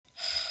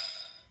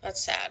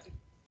That's sad.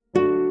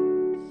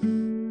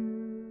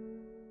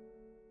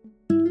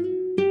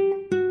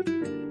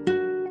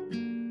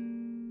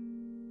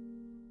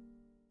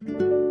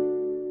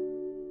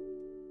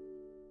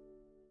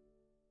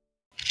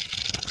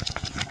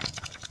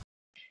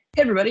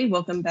 Hey everybody,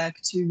 welcome back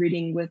to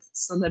Reading with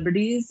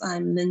Celebrities.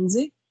 I'm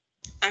Lindsay.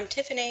 I'm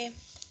Tiffany.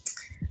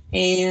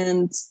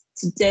 And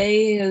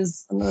today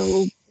is a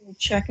little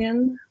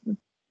check-in. We're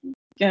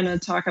gonna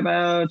talk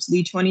about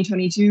the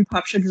 2022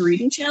 Pop Sugar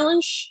Reading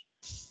Challenge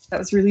that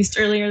was released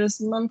earlier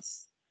this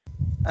month.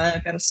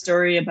 I've got a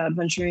story about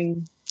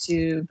venturing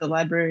to the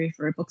library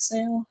for a book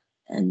sale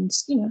and,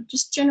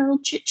 just general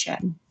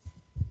chit-chat.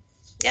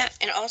 Yeah,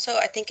 and also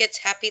I think it's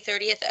happy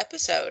 30th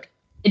episode.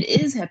 It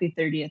is happy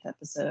 30th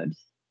episode.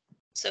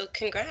 So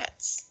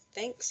congrats.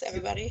 Thanks,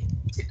 everybody.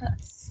 To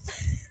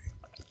us.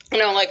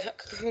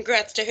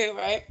 Congrats to who,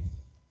 right?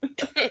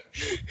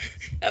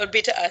 That would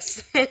be to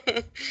us.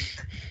 To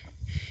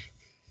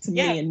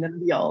me and none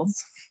of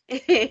y'all's.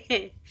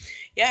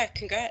 Yeah,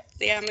 congrats.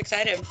 Yeah, I'm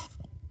excited.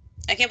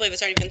 I can't believe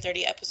it's already been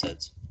 30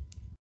 episodes.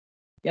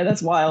 Yeah,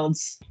 that's wild.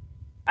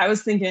 I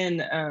was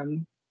thinking,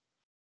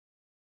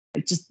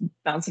 just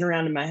bouncing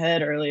around in my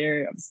head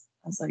earlier, I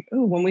was like,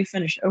 oh, when we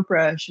finish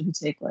Oprah, should we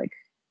take like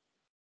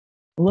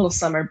a little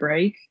summer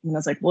break? And I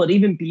was like, will it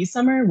even be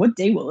summer? What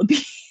day will it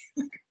be?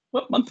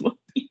 What month will it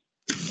be?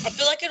 I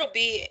feel like it'll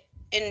be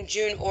in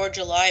June or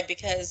July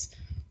because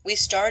we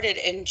started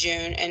in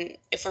June, and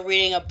if we're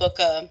reading a book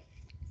a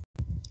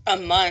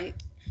month,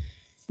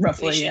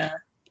 Roughly,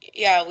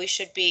 yeah, we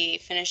should be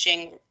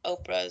finishing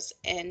Oprah's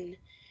in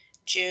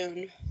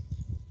June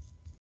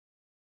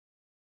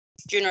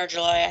or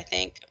July, I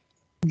think.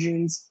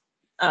 June's.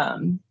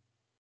 But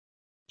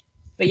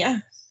yeah,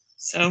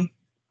 so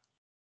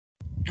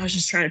I was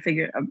just trying to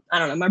figure. I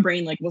don't know. My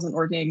brain wasn't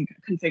working.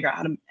 Couldn't figure out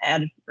how to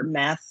add or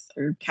math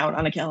or count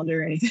on a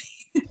calendar or anything.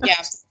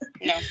 Yeah.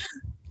 No.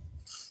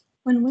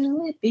 When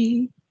will it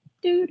be?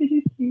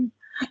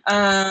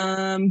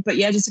 But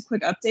yeah, just a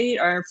quick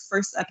update. Our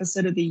first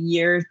episode of the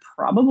year is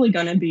probably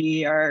going to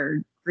be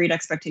our Great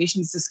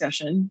Expectations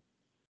discussion.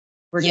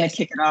 We're going to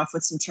kick it off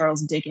with some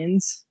Charles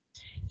Dickens.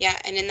 Yeah,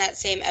 and in that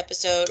same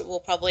episode, we'll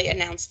probably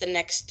announce the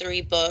next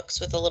 3 books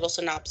with a little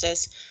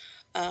synopsis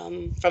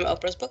from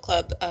Oprah's book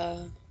club,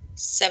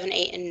 7,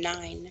 8, and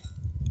 9.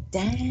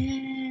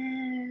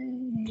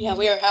 Dang. Yeah,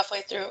 we are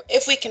halfway through.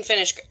 If we can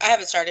finish, I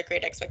haven't started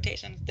Great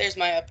Expectations. There's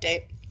my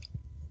update.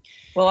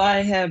 Well,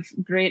 I have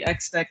great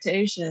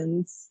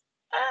expectations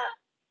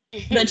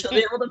that you'll be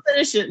able to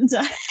finish it in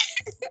time.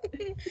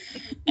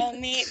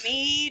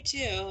 Me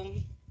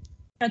too.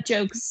 Got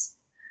jokes.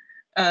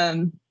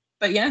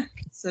 But yeah,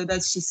 so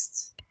that's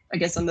just, I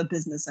guess, on the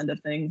business end of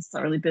things. It's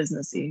not really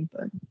businessy,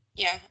 but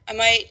yeah, I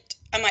might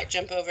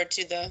jump over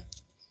to the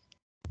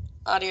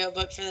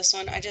audiobook for this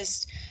one. I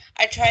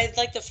tried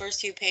like the first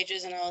few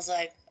pages and I was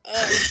like,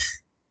 oh,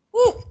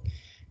 whoo,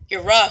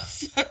 you're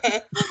rough.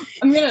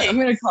 I'm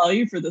gonna call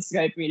you for the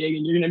Skype meeting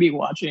and you're gonna be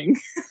watching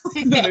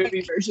the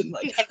movie version,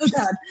 like, oh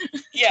god.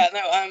 Yeah,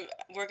 no,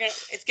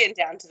 it's getting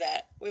down to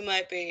that. We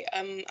might be.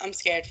 I'm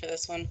scared for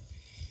this one.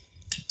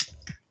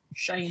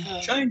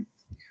 Shine.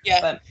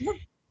 Yeah. But,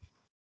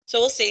 so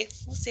we'll see.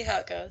 We'll see how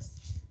it goes.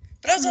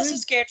 But I was also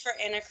scared for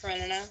Anna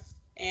Karenina,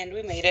 and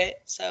we made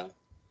it, so.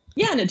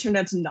 Yeah, and it turned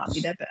out to not be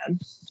that bad.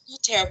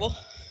 Not terrible.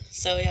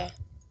 So yeah.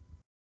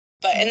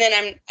 But and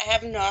then I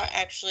have not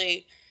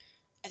actually.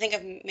 I think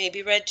I've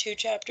maybe read 2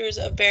 chapters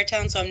of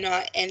Beartown, so I'm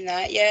not in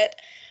that yet.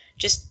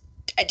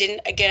 I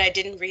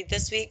didn't read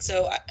this week,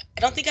 so I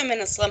don't think I'm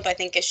in a slump. I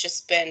think it's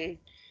just been.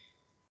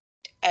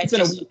 It's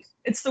been a week.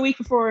 It's the week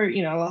before,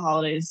 the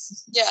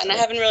holidays. Yeah, and I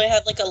haven't really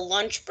had like a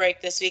lunch break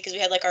this week because we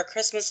had like our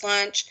Christmas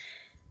lunch,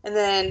 and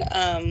then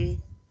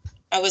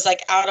I was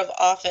like out of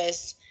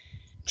office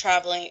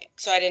traveling,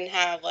 so I didn't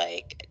have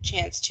like a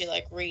chance to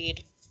like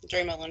read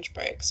during my lunch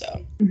break.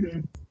 So. Mm-hmm.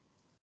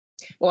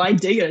 Well, I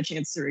did get a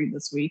chance to read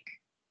this week.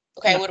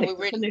 Okay, what did we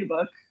read? A new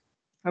book.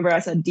 Remember, I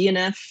said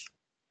DNF,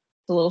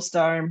 The Little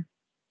Star.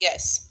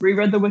 Yes.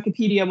 Reread the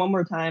Wikipedia one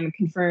more time and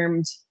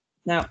confirmed.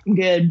 No, I'm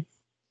good.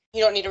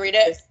 You don't need to read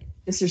it.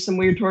 There's some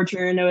weird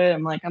torture into it.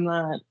 I'm not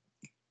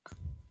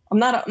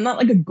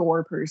like a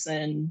gore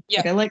person. Yeah.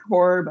 Like, I like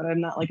horror, but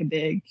I'm not like a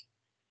big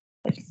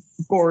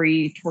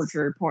gory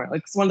torture porn.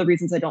 Like, it's one of the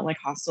reasons I don't like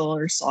Hostel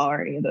or Saw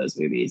or any of those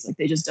movies. Like,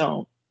 they just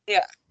don't.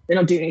 Yeah. They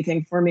don't do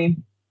anything for me.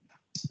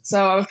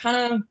 So I was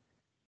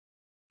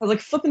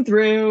flipping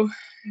through,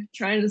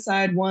 trying to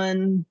decide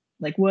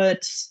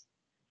what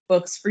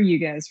books for you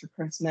guys for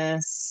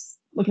Christmas,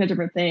 looking at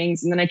different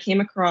things. And then I came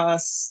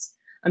across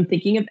I'm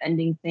Thinking of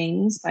Ending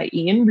Things by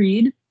Ian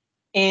Reid.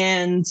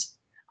 And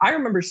I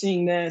remember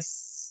seeing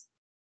this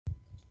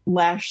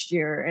last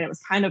year, and it was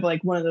kind of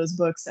like one of those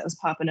books that was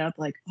popping up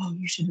like, oh,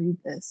 you should read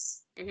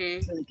this. Mm-hmm.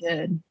 It's really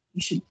good.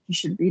 You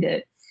should read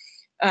it.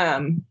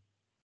 And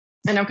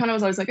I kind of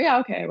was always like, yeah,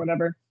 okay,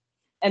 whatever.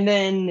 And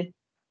then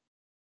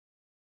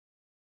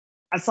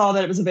I saw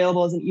that it was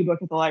available as an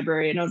ebook at the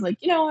library, and I was like,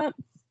 you know what?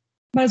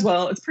 Might as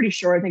well. It's pretty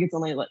short. I think it's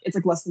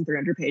like less than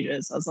 300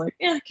 pages. So I was like,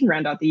 yeah, I can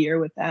round out the year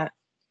with that.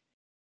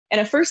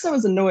 And at first I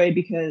was annoyed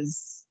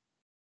because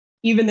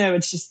even though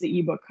it's just the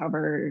ebook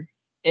cover,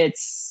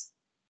 it's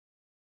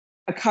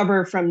a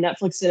cover from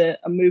Netflix did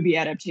a movie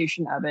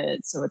adaptation of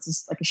it. So it's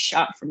just like a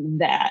shot from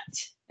that.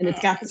 And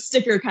it's got the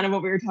sticker, kind of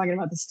what we were talking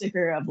about, the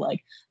sticker of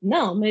like,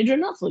 no, major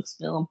Netflix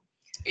film.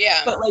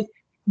 Yeah. But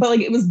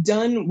like it was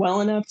done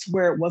well enough to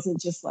where it wasn't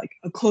just like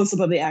a close up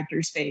of the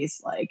actor's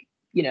face, like,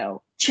 you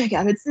know, check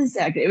out, it's this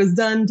actor. It was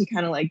done to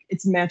kind of like,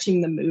 it's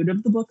matching the mood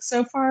of the book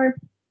so far.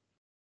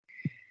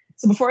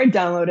 So before I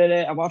downloaded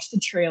it, I watched the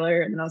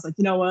trailer and then I was like,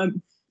 you know what?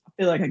 I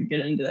feel like I can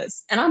get into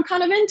this. And I'm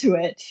kind of into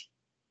it.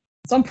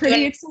 So I'm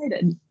pretty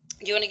excited.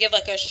 Do you want to give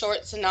like a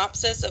short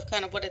synopsis of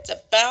kind of what it's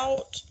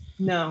about?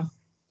 No.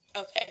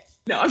 Okay.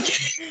 No, I'm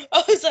kidding.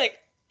 I was like,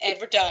 and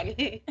we're done.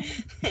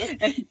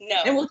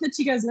 No. And we'll catch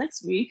you guys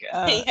next week.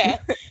 Yeah.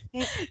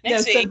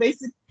 Next week.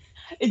 So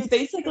it's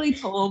basically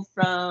told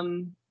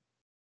from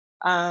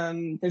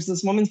there's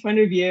this woman's point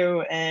of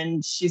view,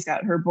 and she's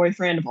got her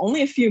boyfriend of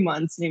only a few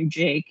months named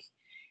Jake.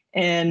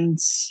 And,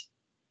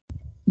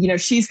 you know,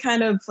 she's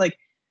kind of like,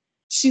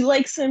 she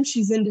likes him,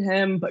 she's into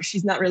him, but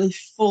she's not really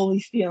fully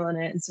feeling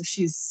it. And so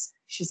she's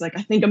like,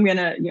 I think I'm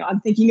gonna, you know,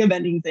 I'm thinking of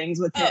ending things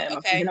with him. Okay.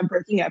 I'm thinking I'm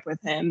breaking up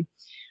with him.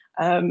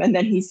 And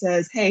then he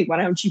says, hey, why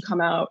don't you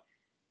come out?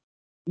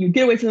 You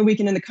get away from the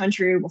weekend in the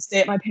country. We'll stay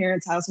at my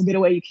parents' house. We'll get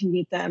away. You can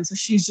meet them. So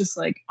she's just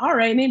like, all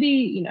right, maybe,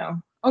 you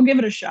know, I'll give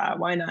it a shot.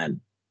 Why not?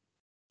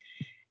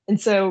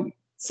 And so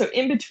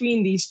in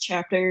between these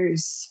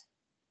chapters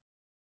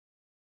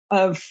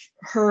of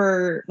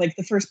her, like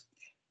the first,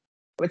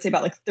 I would say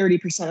about like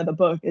 30% of the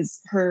book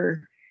is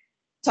her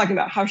talking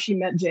about how she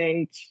met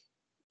Jake,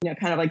 you know,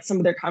 kind of like some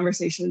of their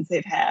conversations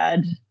they've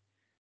had,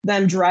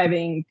 them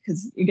driving,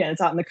 because again,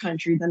 it's out in the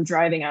country, them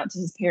driving out to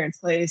his parents'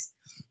 place.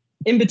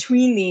 In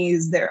between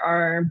these, there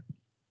are,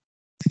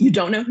 you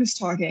don't know who's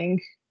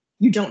talking,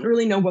 you don't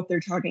really know what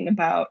they're talking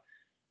about,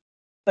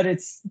 but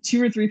it's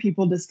 2 or 3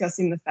 people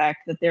discussing the fact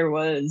that there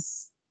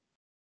was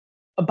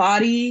a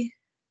body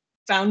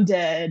found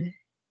dead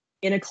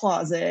in a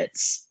closet.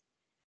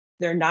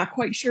 They're not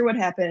quite sure what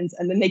happens.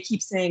 And then they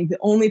keep saying the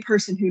only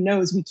person who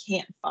knows we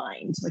can't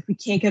find, like we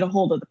can't get a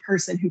hold of the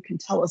person who can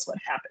tell us what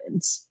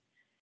happened.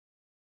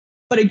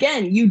 But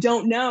again, you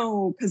don't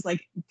know, because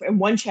like in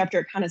one chapter,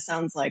 it kind of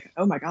sounds like,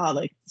 oh my God,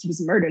 like he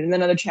was murdered. And then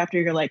another chapter,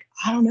 you're like,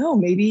 I don't know,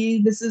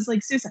 maybe this is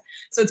like suicide.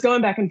 So it's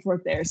going back and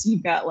forth there. So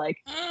you've got like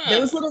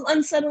those little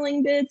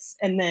unsettling bits.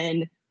 And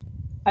then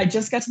I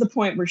just got to the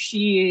point where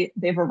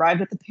they've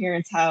arrived at the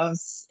parents'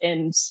 house.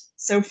 And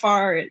so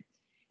far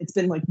it's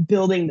been like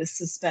building this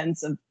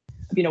suspense of,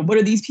 you know, what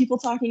are these people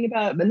talking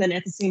about? But then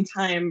at the same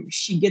time,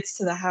 she gets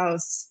to the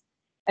house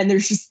and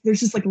there's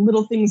just like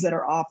little things that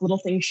are off, little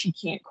things she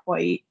can't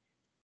quite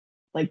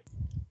like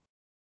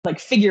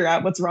figure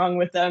out what's wrong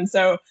with them.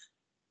 So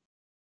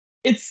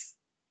it's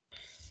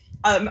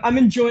I'm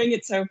enjoying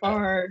it so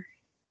far.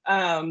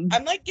 I'm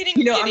like getting,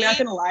 you know, giddy. I'm not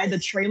gonna lie, the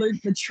trailer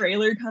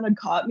kind of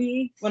caught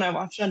me when I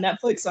watched it on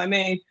Netflix. So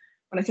when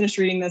I finish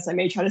reading this, I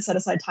may try to set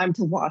aside time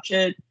to watch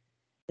it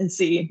and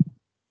see.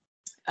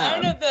 I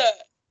don't know,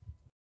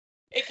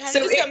 it kind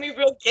of just got me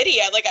real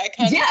giddy. I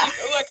kind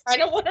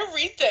of want to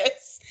read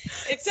this.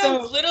 It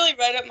sounds literally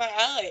right up my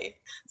alley.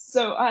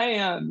 So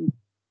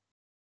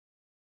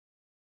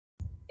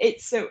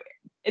so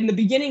in the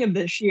beginning of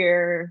this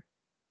year,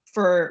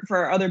 for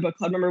our other book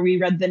club, remember we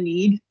read The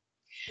Need?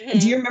 Mm-hmm.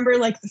 Do you remember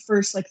like the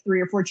first like 3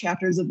 or 4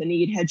 chapters of The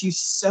Need had you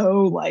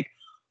so like,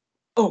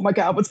 oh my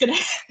God, what's gonna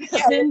happen?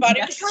 Yeah, your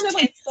body was kind of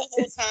like the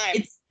whole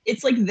time.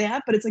 It's like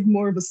that, but it's like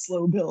more of a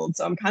slow build.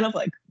 So I'm kind of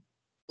like,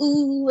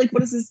 ooh, like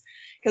what is this?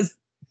 Because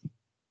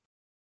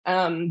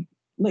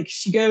like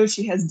she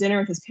has dinner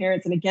with his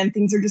parents, and again,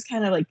 things are just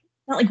kind of like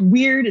not like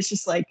weird. It's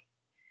just like,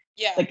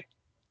 yeah,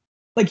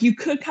 like you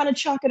could kind of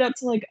chalk it up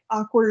to like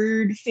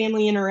awkward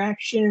family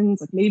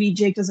interactions. Like maybe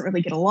Jake doesn't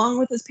really get along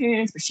with his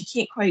parents, but she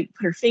can't quite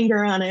put her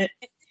finger on it.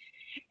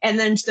 And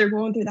then they're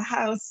going through the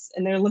house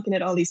and they're looking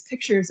at all these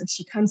pictures, and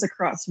she comes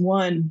across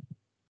one.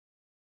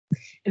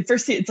 And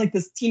first it's like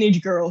this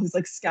teenage girl who's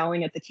like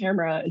scowling at the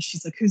camera, and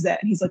she's like, who's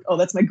that? And he's like, oh,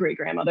 that's my great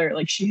grandmother.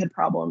 Like she had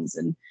problems,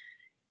 and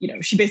you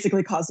know, she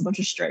basically caused a bunch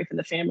of strife in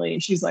the family.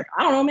 And she's like,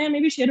 I don't know, man,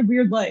 maybe she had a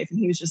weird life. And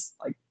he was just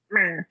like,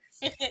 meh.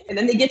 And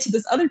then they get to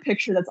this other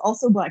picture that's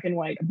also black and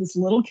white of this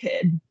little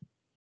kid.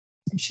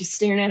 And she's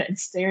staring at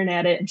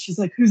it. And she's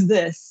like, who's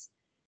this?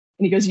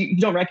 And he goes, you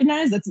don't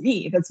recognize? That's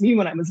me. That's me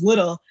when I was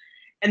little.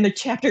 And the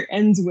chapter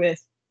ends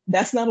with,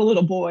 that's not a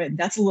little boy.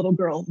 That's a little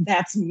girl.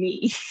 That's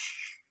me.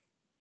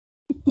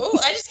 Oh,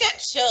 I just got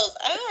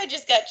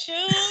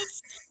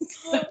chills.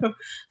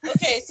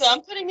 Okay, so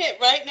I'm putting it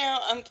right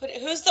now.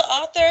 Who's the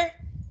author?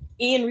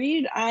 Ian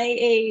Reid,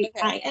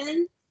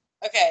 I-A-I-N.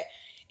 Okay,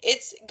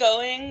 it's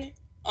going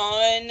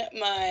on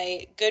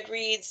my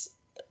Goodreads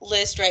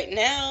list right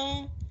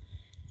now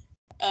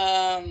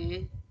of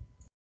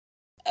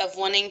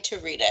wanting to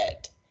read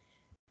it.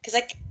 Because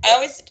I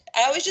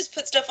always just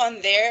put stuff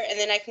on there, and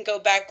then I can go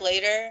back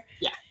later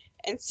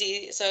and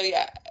see. So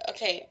yeah,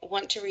 okay,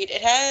 want to read.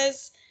 It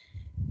has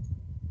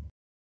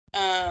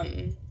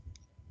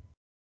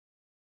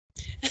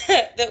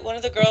that one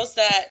of the girls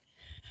that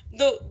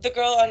the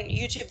girl on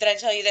YouTube that I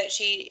tell you that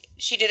she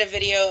did a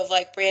video of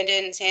like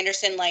Brandon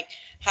Sanderson, like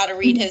how to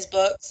read his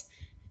books.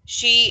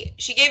 She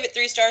gave it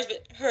 3 stars,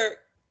 but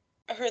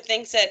her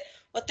thing said,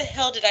 "What the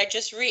hell did I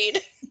just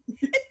read?"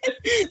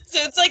 So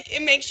it's like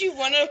it makes you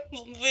want to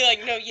be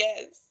like, no,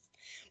 yes,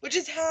 which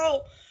is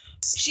how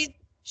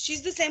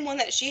she's the same one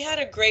that she had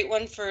a great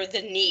one for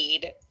The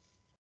Need.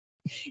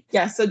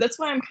 Yeah, so that's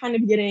why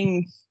I'm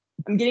getting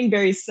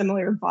very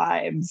similar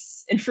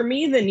vibes. And for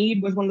me, The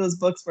Need was one of those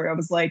books where I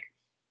was like,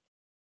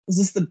 was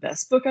this the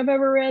best book I've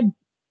ever read?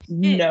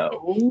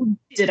 No.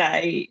 Did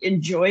I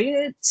enjoy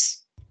it?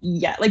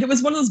 Yeah. Like it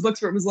was one of those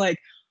books where it was like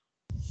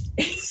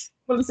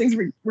one of those things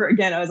where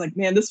again I was like,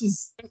 man, this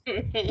was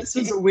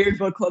a weird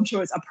book club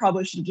choice. I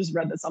probably should have just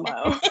read this on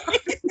my own.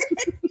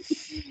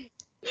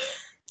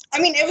 I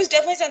mean, it was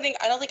definitely something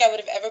I don't think I would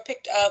have ever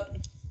picked up.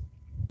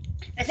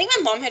 I think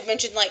my mom had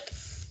mentioned like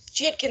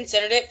she had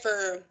considered it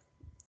for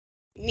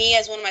me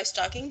as one of my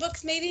stocking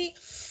books maybe,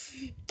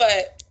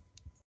 but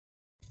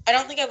I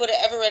don't think I would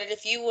have ever read it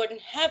if you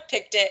wouldn't have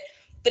picked it.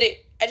 But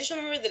I just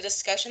remember the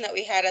discussion that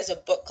we had as a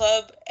book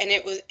club, and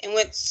it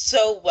went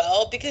so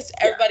well because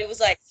everybody was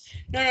like,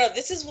 no,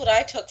 this is what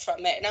I took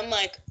from it. And I'm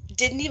like,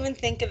 didn't even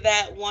think of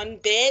that one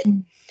bit.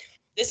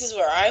 This is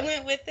where I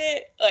went with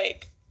it.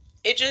 Like,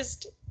 it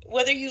just,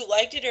 whether you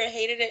liked it or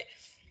hated it,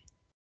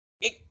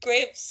 it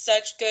gave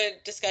such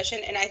good discussion.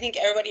 And I think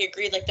everybody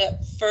agreed, like, the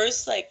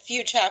first, like,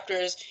 few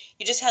chapters,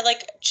 you just had,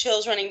 like,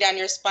 chills running down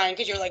your spine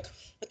because you're like,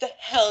 what the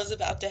hell is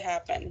about to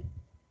happen?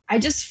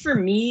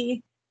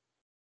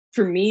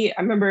 For me,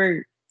 I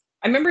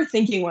remember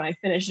thinking when I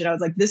finished it, I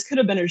was like, this could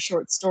have been a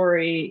short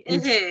story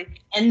and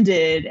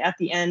ended at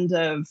the end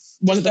of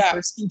one of the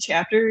first few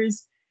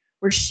chapters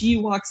where she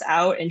walks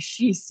out and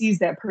she sees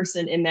that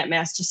person in that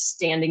mask just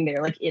standing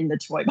there, like in the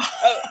toy box.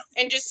 Oh,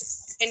 and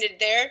just ended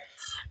there.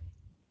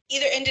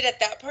 Either ended at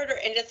that part or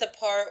ended at the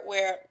part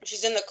where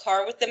she's in the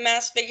car with the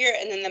mask figure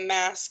and then the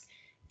mask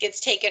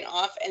gets taken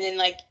off and then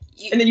like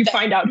you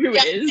find out who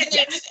it is. And then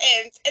it just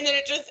ends. And then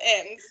it just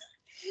ends.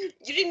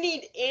 You didn't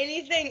need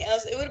anything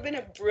else. It would have been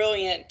a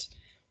brilliant.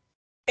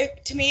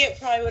 To me, it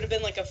probably would have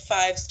been like a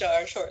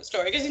 5-star short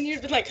story because then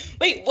you'd been like,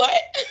 wait,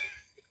 what?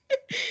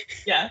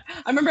 Yeah,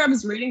 I remember I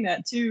was reading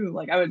that too.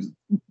 Like I would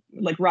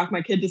like rock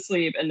my kid to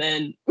sleep, and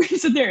then we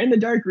sit there in the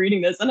dark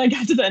reading this, and I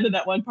got to the end of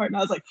that one part, and I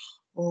was like,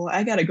 "Oh,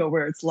 I gotta go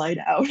where it's light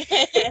out."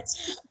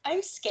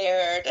 I'm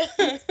scared.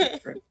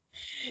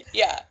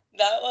 Yeah,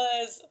 that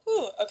was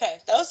okay.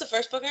 That was the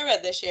first book I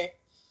read this year.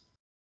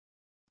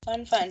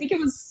 Fun. I think it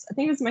was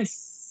my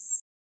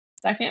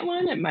second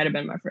one. It might have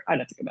been my first. I'd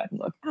have to go back and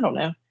look. I don't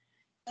know.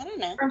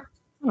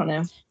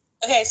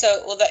 Okay,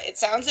 so it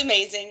sounds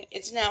amazing.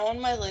 It's now on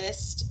my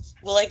list.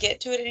 Will I get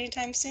to it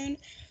anytime soon?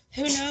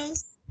 Who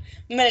knows?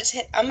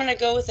 I'm gonna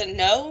go with a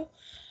no.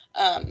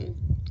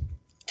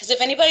 Because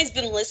if anybody's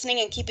been listening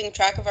and keeping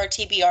track of our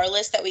TBR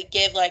list that we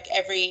give like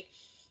every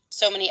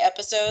so many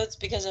episodes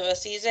because of a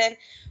season,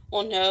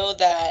 will know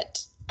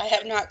that I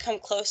have not come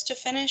close to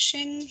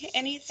finishing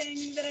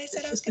anything that I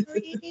said I was going to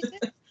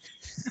read.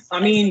 I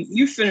mean,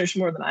 you finished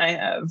more than I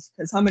have,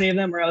 because how many of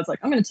them were I was like,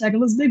 I'm going to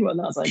tackle this big one,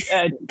 and I was like,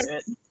 I didn't do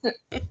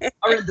it.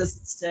 I read this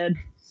instead.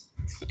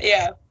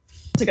 Yeah.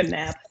 Took a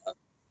nap.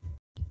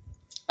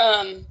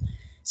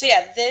 So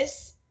yeah,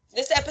 this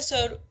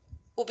episode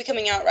will be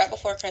coming out right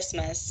before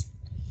Christmas.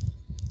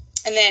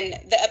 And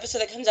then the episode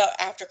that comes out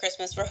after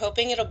Christmas, we're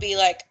hoping it'll be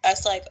like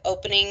us like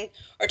opening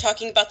or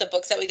talking about the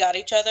books that we got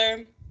each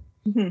other.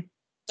 Mm-hmm.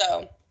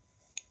 So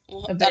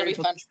that'll be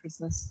fun.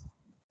 Christmas.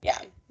 Yeah,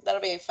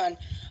 that'll be fun.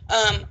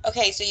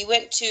 Okay, so you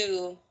went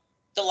to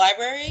the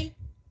library?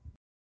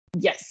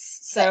 Yes.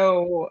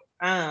 So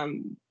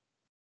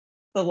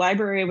the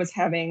library was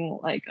having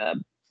like a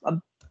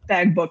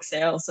bag book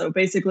sale. So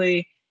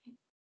basically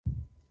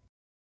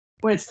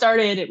when it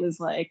started, it was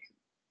like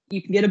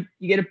you get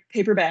a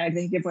paper bag,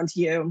 they give one to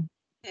you.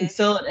 You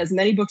fill it as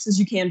many books as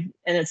you can,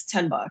 and it's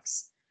 $10.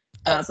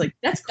 I was like,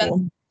 that's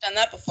cool. Done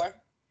that before.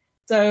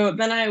 So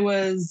then it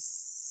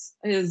was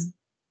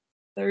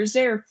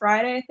Thursday or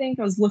Friday, I think.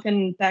 I was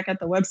looking back at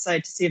the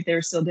website to see if they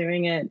were still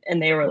doing it,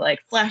 and they were like,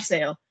 flash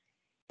sale.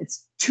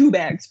 It's 2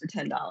 bags for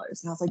 $10. And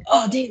I was like,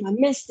 oh damn, I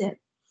missed it.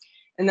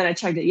 And then I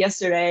checked it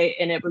yesterday,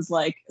 and it was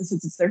like,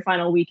 since it's their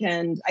final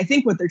weekend, I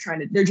think what they're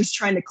just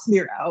trying to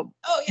clear out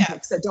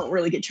books that don't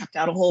really get checked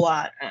out a whole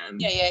lot.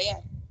 Yeah.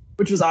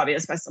 Which was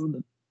obvious by some of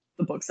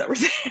the books that were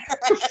there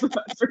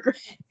for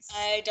Christmas.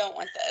 I don't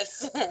want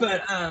this.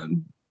 But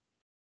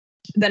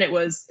then it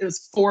was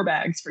 4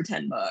 bags for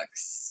 $10,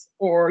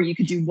 or you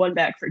could do 1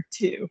 bag for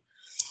 2.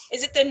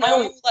 Is it the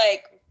normal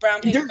like brown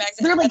paper bags?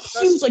 They're like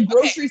huge, like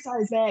grocery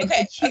size bags.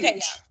 Okay,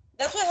 yeah.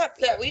 That's what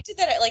happened. Yeah, we did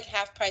that at like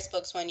Half Price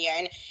Books one year,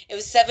 and it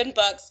was $7,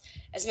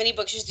 as many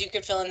books as you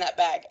could fill in that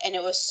bag, and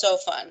it was so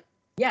fun.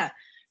 Yeah.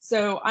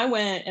 So I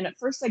went, and at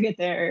first I get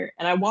there,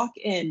 and I walk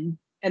in,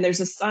 and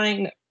there's a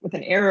sign with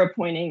an arrow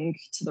pointing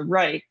to the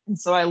right, and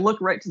so I look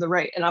right to the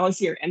right, and all I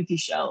see are empty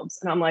shelves,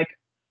 and I'm like,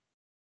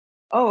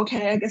 oh,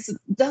 okay, I guess it's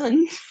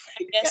done.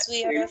 I guess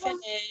we are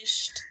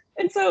finished.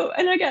 And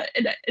I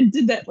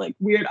did that like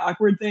weird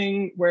awkward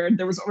thing where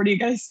there was already a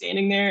guy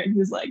standing there and he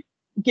was like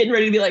getting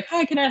ready to be like,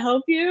 "Hi, can I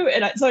help you?"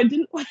 And so I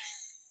didn't want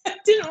I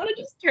didn't want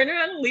to just turn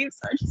around and leave,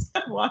 so I just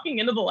kept walking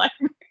into the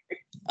library.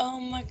 Oh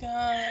my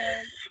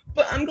god.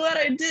 But I'm glad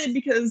I did,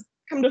 because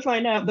come to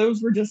find out,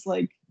 those were just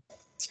like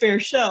spare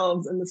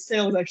shelves, and the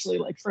sale was actually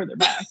like further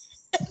back.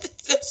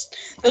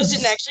 those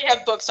didn't actually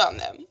have books on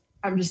them.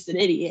 I'm just an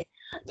idiot.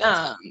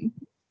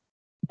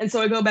 And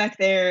so I go back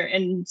there,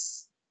 and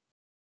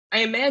I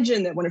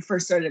imagine that when it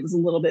first started, it was a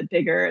little bit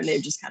bigger, and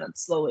they've just kind of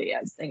slowly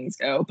as things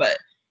go. But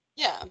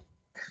yeah.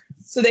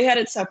 So they had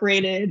it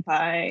separated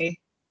by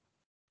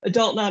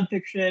adult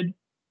nonfiction.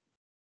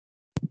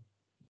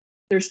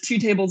 There's 2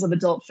 tables of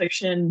adult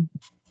fiction,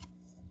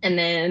 and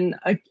then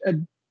a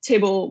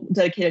table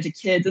dedicated to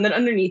kids. And then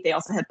underneath, they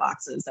also had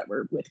boxes that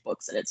were with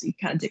books in it, so you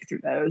kind of dig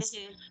through those.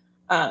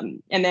 Mm-hmm.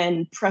 And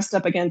then pressed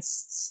up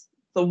against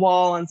the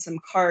wall on some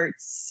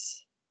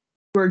carts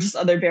were just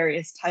other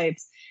various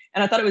types.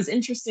 And I thought it was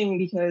interesting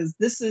because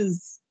this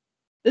is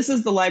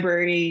the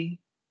library,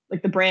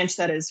 like the branch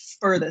that is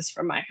furthest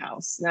from my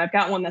house. Now I've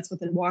got one that's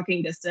within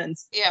walking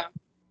distance. Yeah.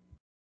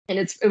 And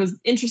it was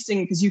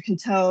interesting because you can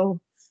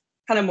tell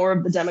kind of more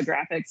of the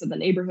demographics of the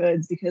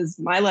neighborhoods, because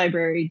my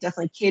library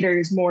definitely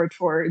caters more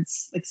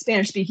towards like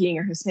Spanish speaking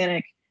or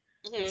Hispanic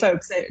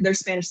folks. They're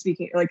Spanish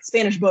speaking, like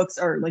Spanish books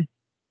are like,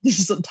 there's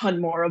just a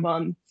ton more of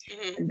them.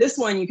 And this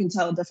one you can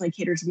tell definitely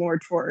caters more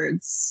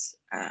towards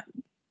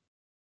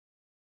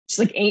just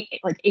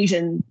like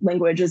Asian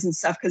languages and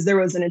stuff, because there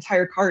was an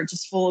entire cart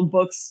just full of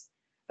books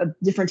of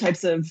different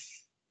types of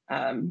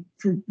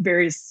from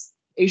various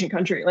Asian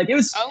country. Like it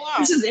was,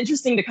 This is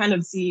interesting to kind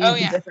of see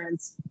the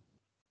difference.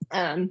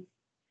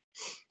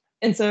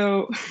 And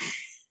so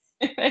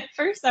at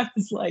first I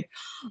was like,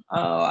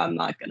 oh, I'm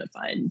not gonna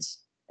find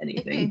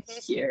anything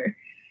here,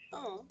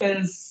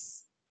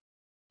 because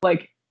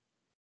like,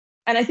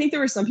 and I think there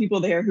were some people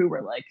there who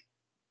were like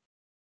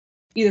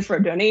either for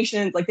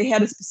donations, like they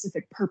had a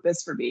specific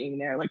purpose for being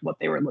there, like what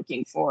they were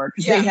looking for,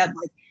 because they had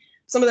like,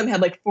 some of them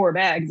had like 4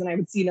 bags, and I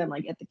would see them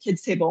like at the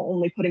kids table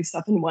only putting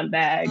stuff in one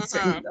bag.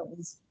 Certain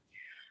things.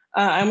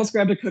 I almost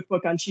grabbed a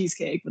cookbook on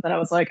cheesecake, but then I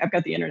was like, I've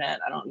got the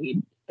internet, I don't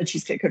need a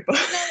cheesecake cookbook.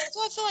 No, that's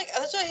what I feel like.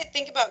 That's what I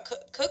think about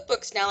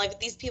cookbooks now. Like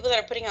these people that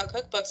are putting out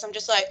cookbooks, I'm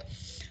just like,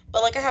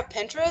 but like I have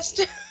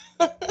Pinterest.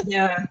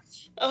 Yeah.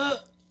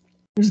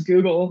 Just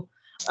Google.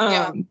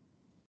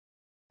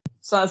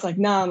 So I was like,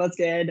 no, that's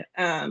good.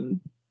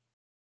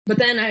 But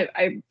then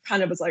I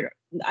kind of was like,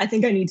 I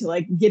think I need to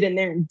like get in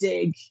there and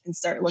dig and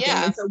start looking.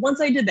 And so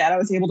once I did that, I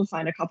was able to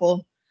find a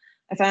couple.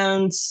 I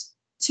found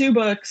 2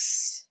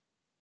 books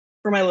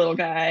for my little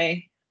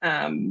guy.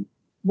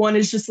 One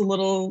is just a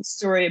little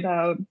story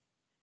about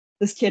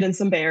this kid and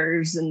some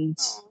bears, and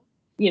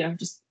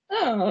just,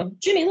 oh,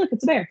 Jimmy, look,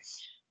 it's a bear.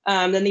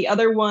 Then the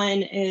other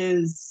one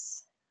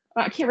is,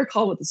 I can't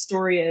recall what the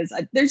story is.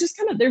 They're just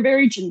they're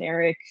very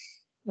generic,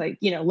 like,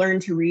 learn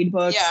to read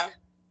books. Yeah.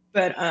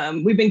 But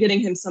we've been getting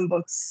him some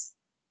books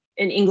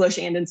in English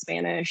and in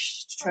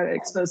Spanish to try to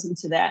expose him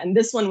to that. And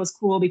this one was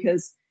cool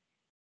because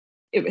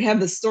it would have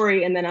the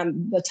story, and then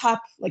on the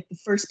top, like the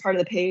first part of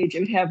the page, it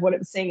would have what it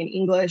was saying in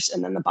English,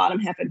 and then the bottom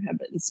half would have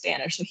it in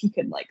Spanish, so he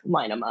could like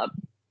line them up.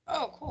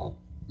 Oh,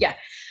 cool. Yeah.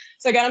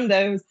 So I got him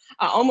those.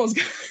 I almost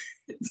got,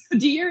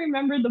 do you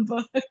remember the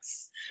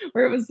books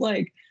where it was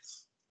like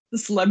the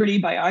celebrity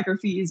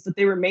biographies, but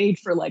they were made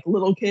for like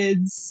little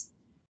kids?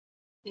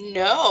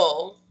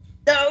 No,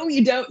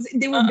 you don't.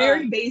 They were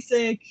very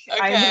basic.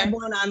 Okay. I read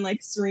one on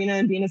like Serena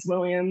and Venus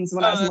Williams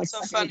when I was in like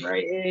second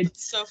grade.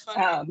 That's so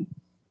funny.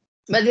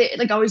 But they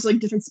like always like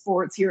different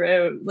sports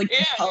heroes, like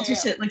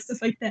politicians, like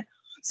stuff like that.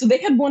 So they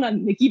had one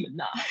on Nicki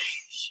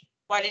Minaj.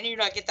 Why didn't you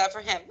not get that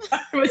for him?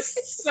 I was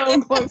so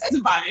close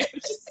to buying it. I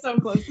was just so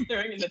close to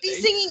throwing in the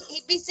thing.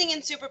 He'd be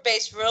singing Super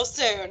Bass real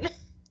soon.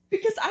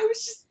 Because I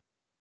was just,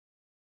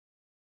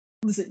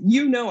 listen,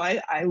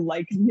 I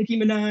like Nicki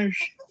Minaj.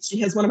 She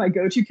has one of my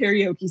go-to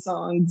karaoke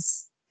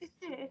songs.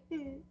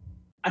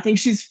 I think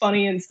she's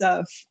funny and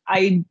stuff.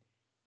 I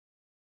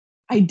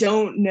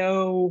don't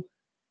know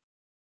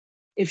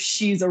if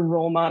she's a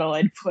role model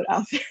I'd put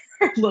out there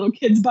for little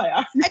kids'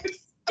 biography.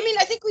 I mean,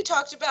 I think we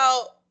talked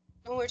about,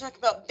 when we were talking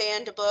about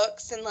banned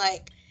books, and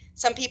like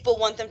some people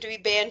want them to be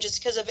banned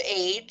just because of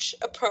age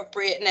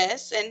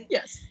appropriateness, and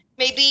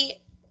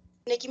maybe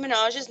Nicki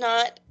Minaj is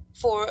not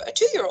for a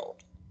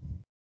 2-year-old.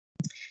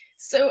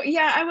 So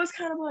yeah, I was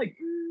kind of like,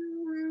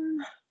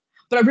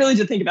 but I really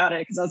did think about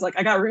it, because I was like,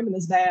 I got room in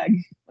this bag,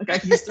 like I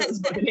can just throw this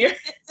book in here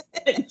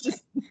and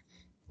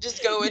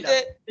just go with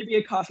it. It'd be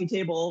a coffee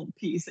table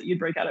piece that you'd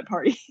break out at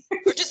party.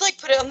 Or just like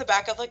put it on the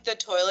back of like the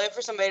toilet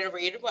for somebody to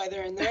read while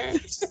they're in there. I'm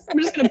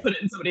just gonna put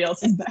it in somebody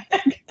else's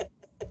bag.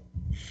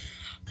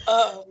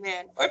 Oh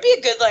man. Or it'd be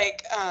a good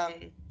like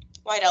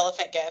white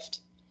elephant gift.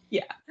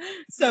 Yeah.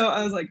 So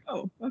I was like,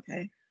 oh,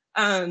 okay.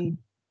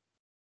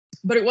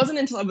 But it wasn't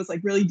until I was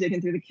like really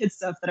digging through the kids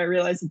stuff that I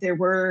realized that there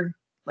were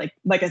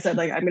like I said,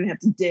 like I'm gonna have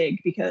to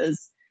dig,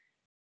 because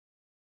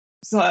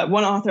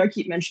one author I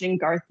keep mentioning,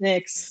 Garth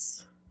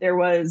Nix, there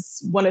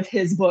was one of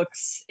his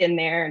books in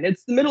there, and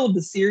it's the middle of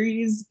the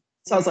series.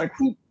 So I was like,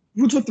 who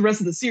took the rest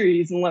of the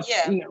series and left,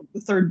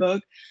 the third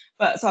book?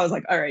 But so I was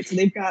like, all right, so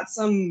they've got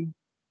some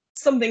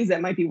things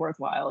that might be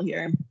worthwhile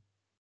here.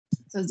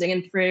 So I was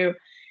digging through,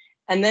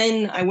 and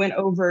then I went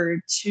over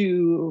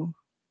to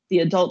the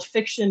adult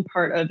fiction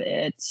part of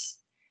it,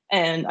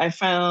 and I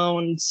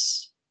found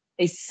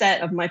a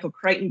set of Michael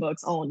Crichton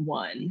books all in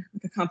one,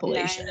 like a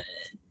compilation. Nice.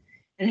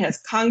 And it has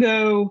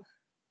Congo,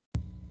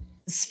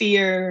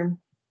 Sphere.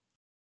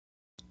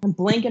 I'm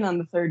blanking on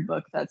the third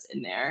book that's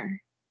in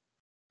there.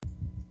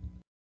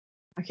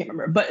 I can't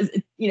remember, but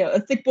a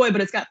thick boy,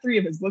 but it's got 3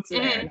 of his books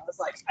in there. And I was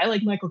like, I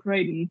like Michael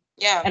Crichton.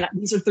 Yeah. And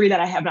these are 3 that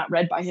I have not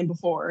read by him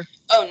before.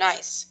 Oh,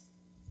 nice.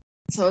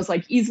 So it's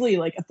like easily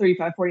like a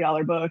 $35,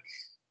 $40 book.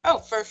 Oh,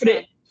 for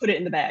sure. Put it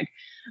in the bag.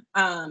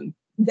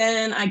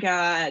 Then I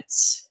got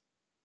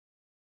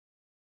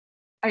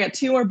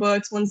 2 more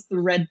books. One's The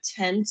Red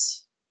Tent.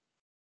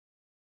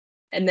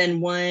 And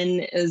then one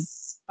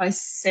is by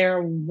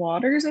Sarah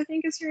Waters, I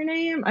think is her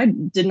name. I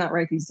did not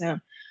write these down.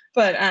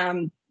 But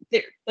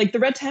The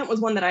Red Tent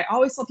was one that I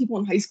always saw people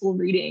in high school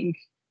reading. And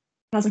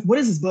I was like, what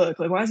is this book?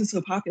 Like, why is it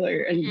so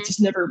popular? And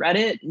just never read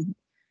it. And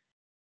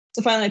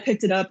so finally I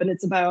picked it up, and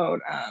it's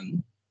about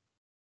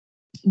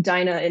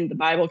Dinah in the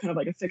Bible, kind of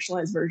like a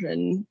fictionalized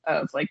version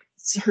of like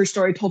her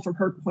story told from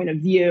her point of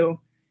view.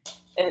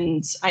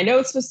 And I know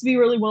it's supposed to be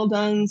really well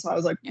done, so I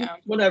was like,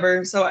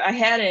 whatever. So I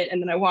had it,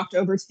 and then I walked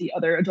over to the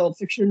other adult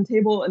fiction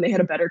table, and they had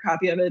a better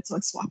copy of it, so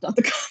I swapped out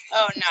the copy.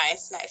 Oh,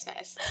 nice.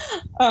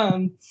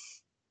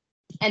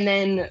 And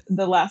then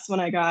the last one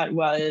I got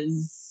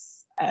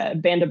was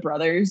Band of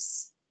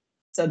Brothers.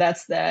 So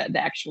that's the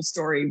actual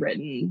story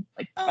written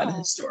like by the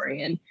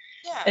historian.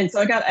 Yeah. And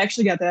so I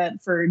actually got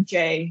that for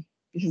Jay,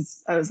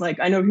 because I was like,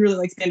 I know he really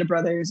likes Band of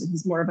Brothers, and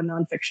he's more of a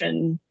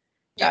nonfiction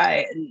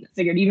guy, and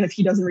figured even if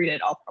he doesn't read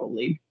it, I'll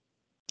probably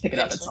pick it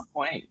up at some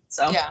point.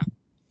 So yeah,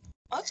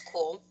 that's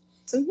cool.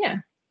 So yeah,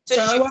 so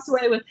I walked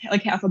away with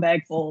like half a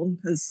bag full,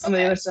 because some of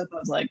the other stuff I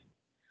was like,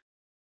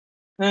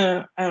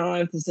 I don't know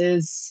what this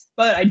is,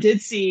 but I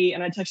did see,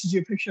 and I texted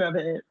you a picture of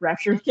it,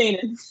 Rapture of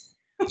Canaan.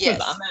 Yes.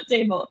 Was on that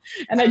table,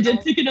 and I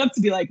did pick it up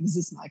to be like, is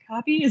this my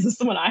copy? Is this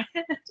the one I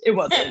had? It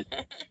wasn't.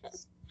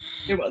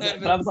 It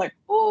wasn't, but I was like,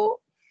 oh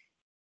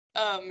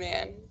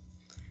man.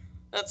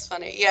 That's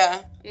funny.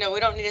 Yeah. No, we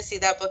don't need to see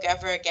that book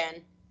ever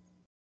again.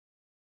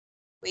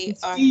 We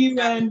are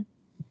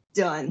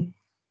done.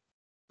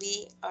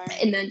 We are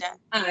and then,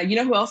 done. You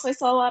know who else I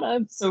saw a lot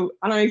of? So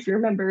I don't know if you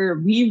remember,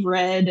 we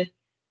read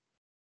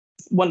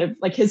one of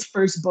like his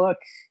first book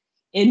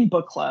in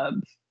book club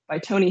by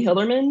Tony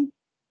Hilderman.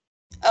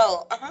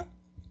 Oh,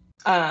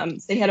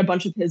 they had a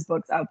bunch of his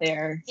books out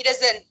there. He does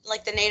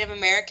the Native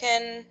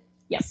American.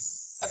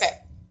 Yes. Okay.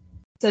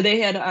 So they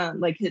had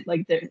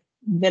the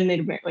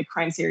Native American like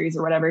crime series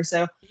or whatever.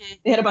 So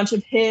they had a bunch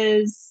of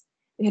his.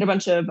 They had a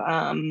bunch of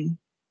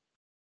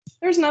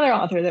there's another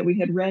author that we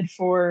had read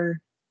for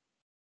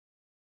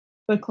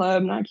book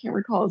club, and I can't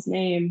recall his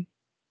name.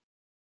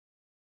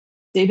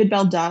 David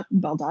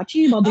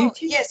Baldacci. Oh,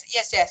 yes.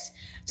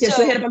 Yeah, so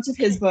they had a bunch of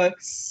his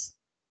books.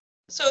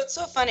 So it's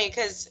so funny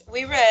because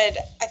we read,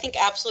 I think,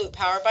 Absolute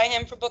Power by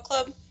him for book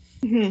club.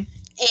 And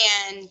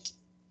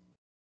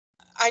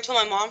I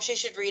told my mom she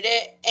should read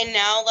it. And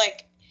now,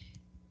 like,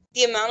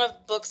 the amount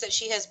of books that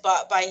she has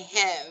bought by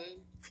him,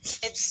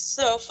 it's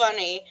so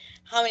funny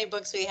how many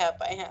books we have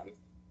by him.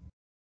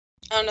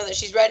 I don't know that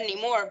she's read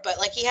anymore, but,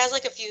 like, he has,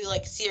 like, a few,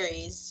 like,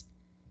 series.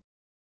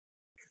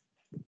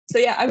 So,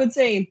 yeah, I would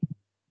say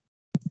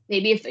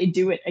maybe if they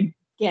do it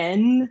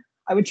again,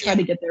 I would try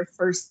to get their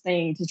first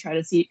thing to try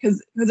to see,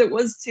 because it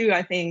was too,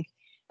 I think,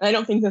 and I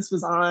don't think this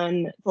was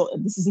on, well,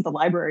 this isn't the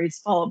library's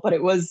fault, but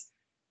it was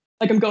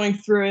like, I'm going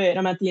through it,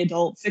 I'm at the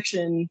adult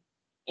fiction,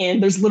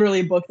 and there's literally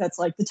a book that's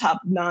like the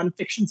top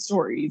nonfiction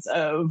stories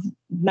of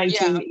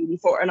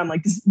 1984, and I'm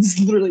like, this is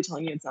literally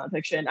telling you it's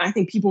nonfiction. I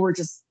think people were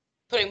just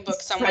putting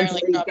books somewhere,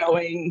 like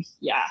going,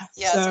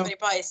 so, somebody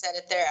probably said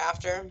it there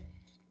after.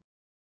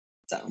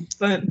 So,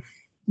 but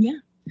yeah,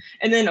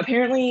 and then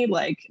apparently,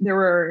 like, there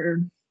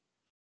were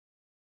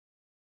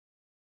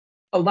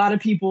a lot of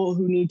people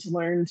who need to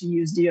learn to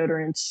use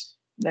deodorant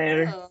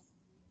there.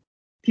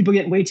 People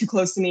get way too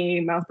close to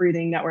me, mouth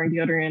breathing, not wearing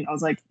deodorant. I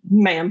was like,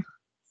 ma'am.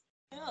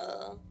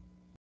 Oh,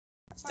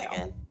 that's not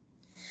good.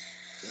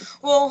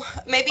 Well,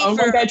 maybe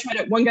one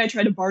guy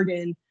tried to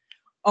bargain,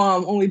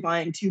 only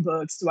buying 2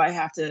 books. Do I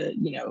have to,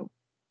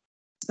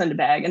 spend a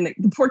bag? And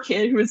the poor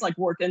kid who was like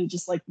working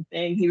just like the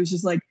thing, he was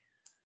just like,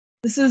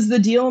 this is the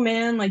deal,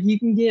 man. Like, you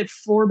can get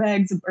 8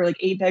 bags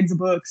of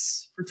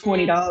books for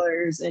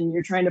 $20, and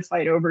you're trying to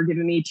fight over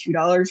giving me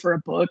 $2 for a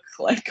book.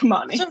 Like, come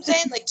on, man. That's what I'm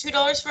saying. Like,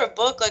 $2 for a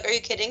book. Like, are you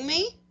kidding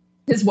me?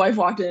 His wife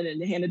walked in and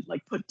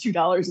put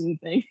 $2 in the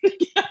thing to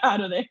get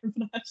out of there.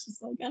 But I was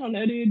just like, I don't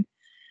know, dude.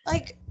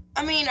 Like,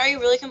 I mean, are you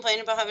really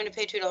complaining about having to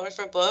pay $2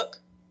 for a book?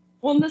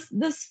 Well, this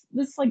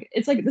is like a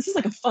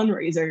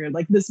fundraiser.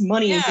 Like, this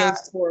money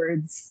goes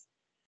towards,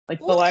 like,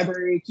 the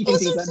library keeping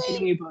things on,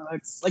 giving you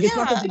books. Like, it's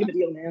not that big of a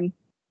deal, man.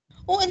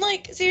 Well, and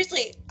like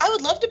seriously, I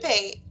would love to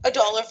pay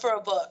 $1 for a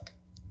book.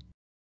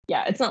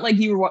 Yeah, it's not like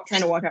you were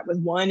trying to walk out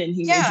with one and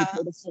he made you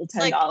pay the full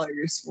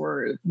 $10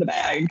 for the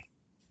bag.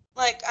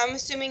 Like, I'm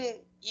assuming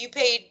you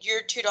paid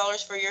your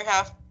 $2 for your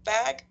half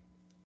bag?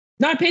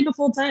 No, I paid the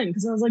full 10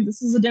 because I was like,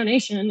 this is a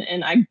donation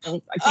and I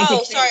can't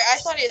get sorry.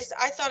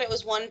 I thought it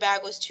was one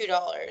bag was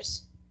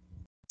 $2.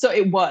 So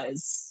it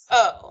was.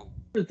 Oh.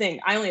 The thing,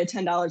 I only had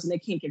 $10 and they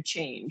can't give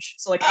change.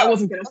 So like I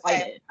wasn't gonna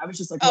fight it. I was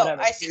just like,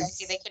 whatever. I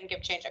see. They couldn't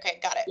give change. Okay,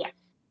 got it. Yeah.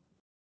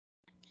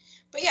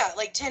 But yeah,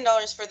 like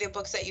 $10 for the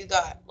books that you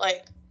got.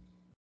 Like,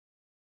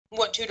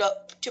 what,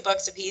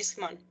 $2 a piece?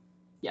 Come on.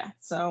 Yeah.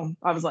 So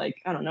I was like,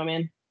 I don't know,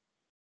 man.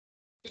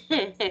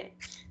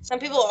 Some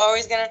people are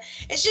always gonna.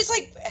 It's just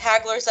like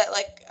hagglers at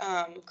like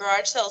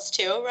garage sales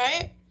too,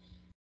 right?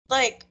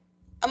 Like,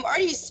 I'm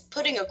already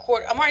selling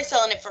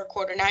it for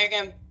 $0.25. Now you're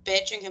gonna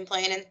bitch and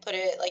complain and put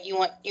it like you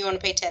want to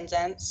pay 10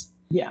 cents.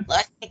 Yeah.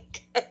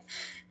 Like,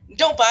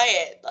 don't buy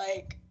it.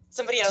 Like,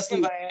 somebody else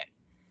can buy it.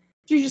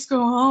 You just go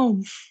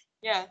home.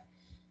 Yeah.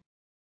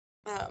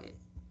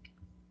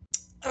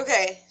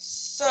 Okay,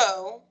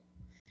 so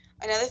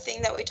another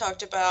thing that we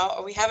talked about,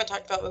 or we haven't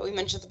talked about, but we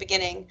mentioned at the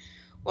beginning,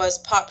 was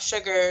Pop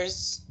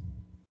Sugar's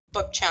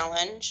book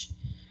challenge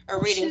or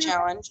reading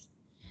challenge.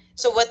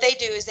 So what they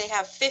do is they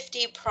have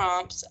 50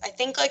 prompts. I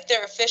think like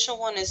their official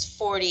one is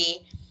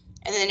 40.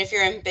 And then if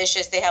you're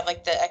ambitious, they have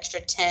like the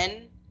extra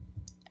 10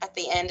 at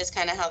the end is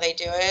kind of how they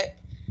do it.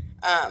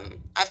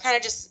 I've kind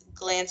of just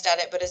glanced at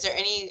it, but is there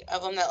any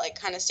of them that like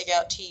kind of stick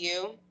out to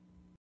you?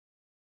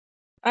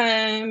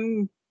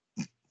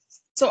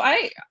 So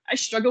I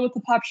struggle with the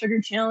Pop Sugar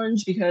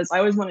challenge because I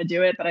always want to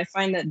do it, but I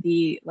find that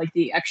the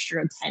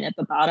extra 10 at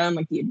the bottom,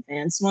 like the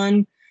advanced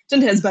one,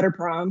 tend to has better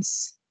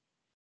prompts.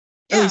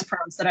 Yeah. At least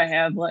prompts that I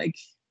have, like,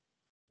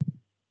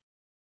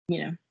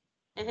 you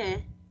know,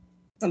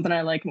 something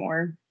I like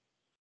more.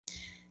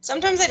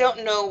 Sometimes I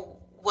don't know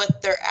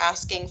what they're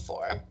asking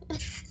for.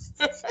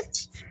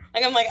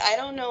 Like, I'm like, I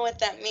don't know what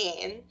that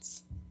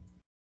means.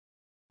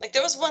 Like,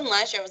 there was one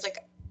last year, I was like,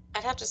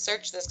 I'd have to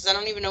search this because I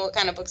don't even know what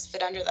kind of books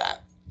fit under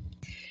that.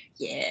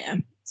 Yeah.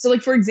 So,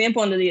 like, for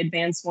example, under the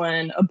advanced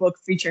one, a book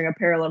featuring a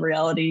parallel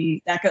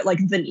reality, that got,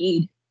 like, The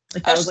Need.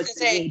 Like, that was like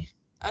The Need.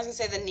 I was going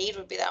to say The Need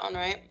would be that one,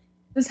 right?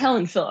 It was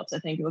Helen Phillips, I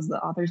think it was the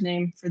author's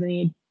name for The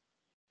Need.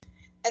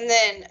 And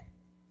then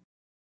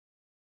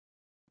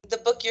the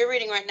book you're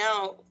reading right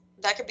now,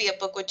 that could be a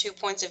book with 2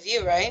 points of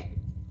view, right?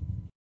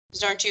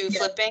 Because aren't you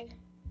flipping?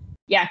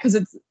 Yeah, because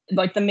it's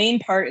like the main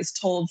part is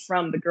told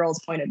from the girl's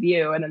point of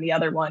view, and then the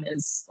other one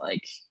is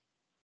like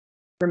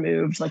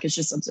removed, like it's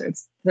just absurd.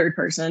 It's third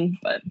person.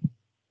 But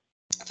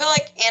I feel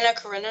like Anna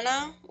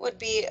Karenina would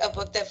be a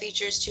book that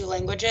features 2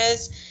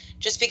 languages,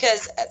 just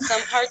because at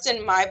some parts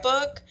in my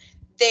book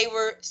they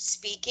were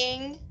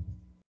speaking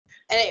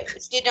and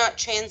it did not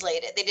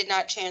translate it. They did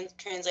not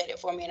translate it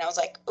for me, and I was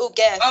like, "Oh,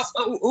 guess.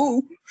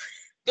 Oh.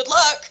 Good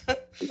luck."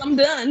 I'm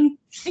done.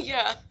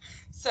 Yeah.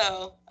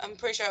 So I'm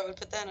pretty sure I would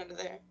put that under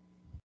there.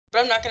 But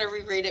I'm not going to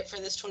reread it for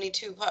this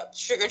 22 Pop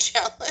Sugar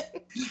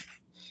challenge.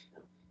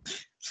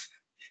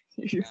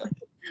 You're like,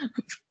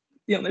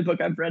 the only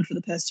book I've read for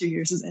the past 2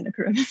 years is Anna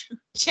Karenina.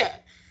 Yeah.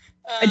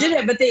 I did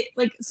have, but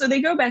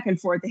they go back and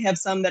forth. They have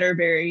some that are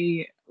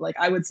very, like,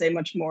 I would say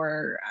much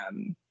more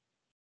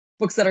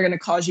books that are going to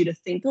cause you to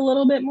think a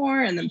little bit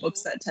more, and then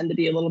books that tend to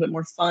be a little bit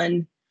more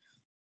fun.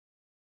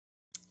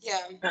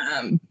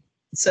 Yeah.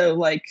 So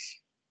like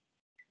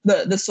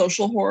the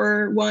social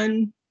horror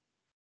one,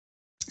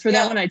 for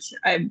that one,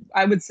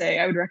 I would say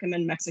I would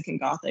recommend Mexican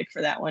Gothic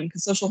for that one,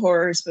 because social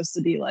horror is supposed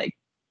to be like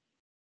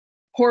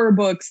horror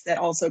books that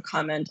also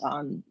comment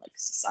on like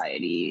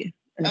society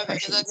and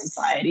oppression in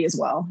society as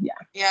well. Yeah.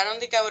 Yeah, I don't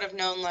think I would have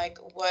known like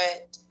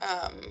what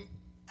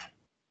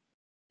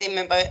they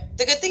meant by it.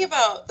 The good thing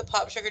about the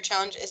Pop Sugar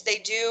Challenge is they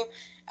do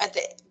at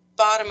the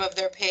bottom of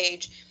their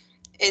page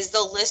is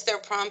they'll list their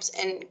prompts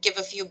and give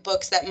a few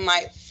books that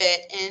might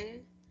fit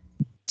in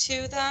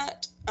to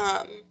that.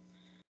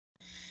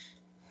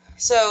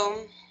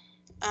 So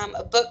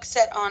a book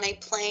set on a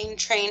plane,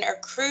 train, or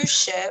cruise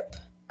ship.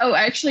 Oh,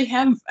 I actually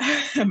have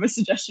a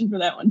suggestion for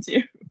that one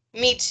too.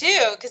 Me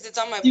too, because it's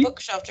on my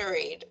bookshelf to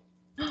read.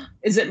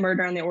 Is it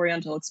Murder on the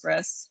Oriental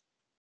Express?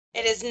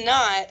 It is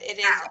not. It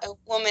is A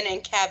Woman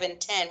in Cabin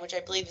 10, which I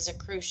believe is a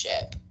cruise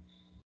ship.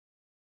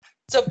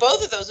 So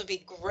both of those would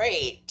be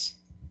great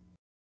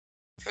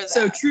for that.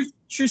 So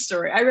true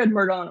story. I read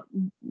Murder on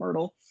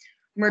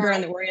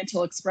the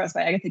Oriental Express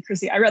by Agatha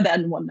Christie. I read that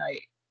in one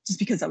night just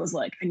because I was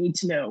like, I need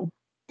to know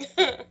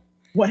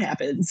what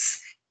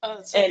happens. Oh,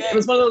 that's so good.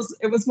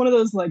 It was one of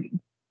those like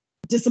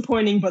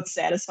disappointing but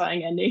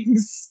satisfying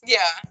endings.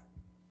 Yeah.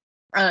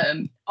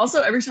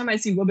 Also, every time I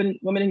see Woman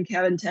in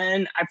Cabin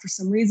 10, I for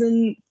some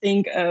reason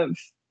think of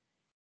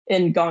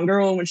in Gone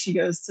Girl when she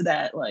goes to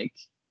that like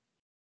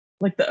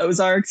the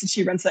Ozarks and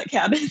she rents that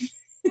cabin.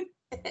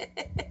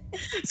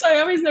 So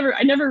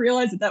I never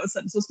realized that was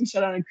supposed to be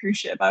shot on a cruise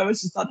ship. I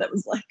always just thought that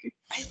was like,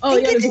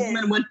 there's a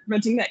woman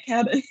renting that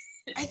cabin.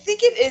 I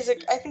think it is.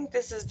 I think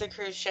this is the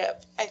cruise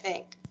ship. I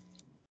think.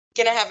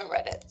 Again, I haven't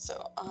read it,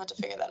 so I'll have to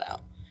figure that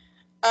out.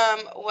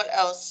 What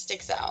else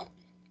sticks out?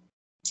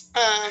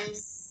 Um,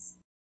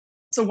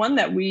 So one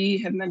that we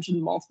have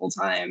mentioned multiple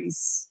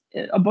times,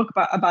 a book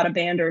about a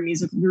band or a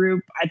musical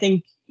group. I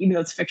think even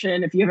though it's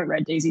fiction, if you haven't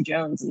read Daisy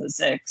Jones and the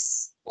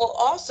Six. well,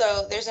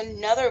 also, there's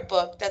another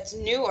book that's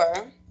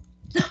newer,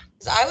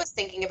 because I was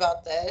thinking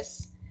about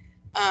this.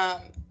 I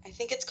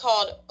think it's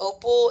called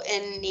Opal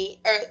and Neve,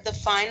 or The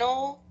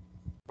Final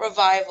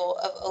Revival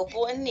of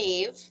Opal and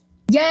Neve.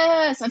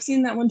 Yes, I've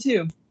seen that one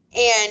too.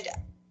 And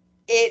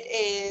it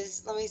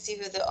is, let me see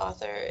who the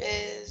author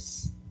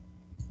is.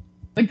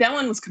 Like that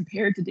one was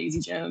compared to Daisy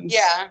Jones.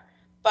 Yeah,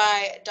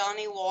 by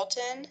Donnie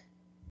Walton.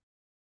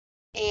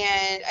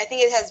 And I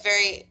think it has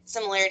very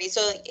similarity.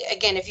 So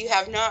again, if you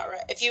have not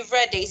read, if you've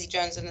read Daisy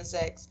Jones and the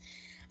Six,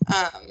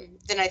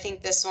 then I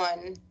think this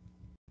one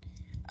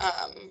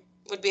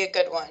would be a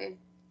good one.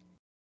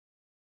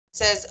 It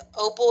says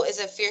Opal is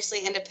a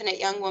fiercely independent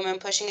young woman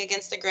pushing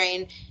against the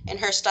grain in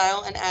her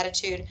style and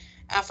attitude.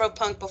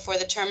 Afro-punk before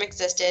the term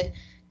existed.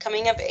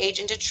 Coming of age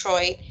in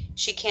Detroit,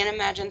 she can't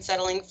imagine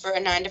settling for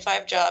a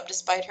 9-to-5 job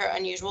despite her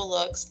unusual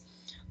looks.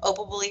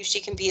 Opal believes she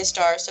can be a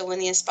star, so when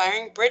the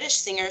aspiring British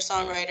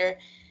singer-songwriter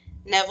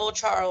Neville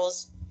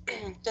Charles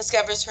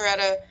discovers her at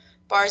a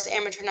bar's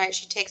amateur night,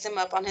 she takes him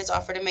up on his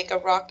offer to make a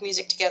rock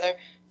music together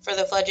for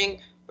the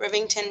fledgling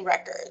Rivington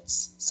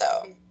Records. So,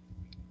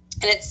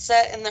 and it's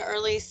set in the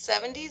early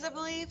 70s, I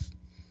believe,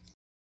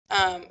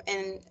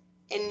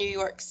 in New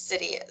York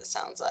City, it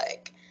sounds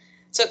like.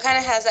 So it kind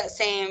of has that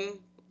same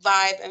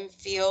vibe and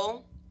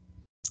feel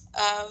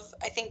of,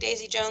 I think,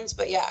 Daisy Jones.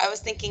 But yeah, I was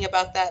thinking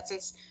about that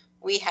since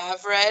we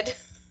have read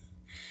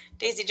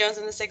Daisy Jones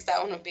and the Six.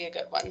 That one would be a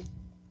good one.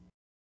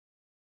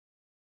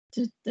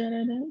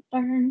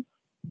 And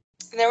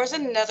there was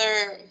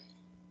another,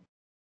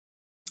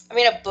 I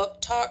mean, a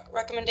book talk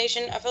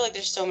recommendation. I feel like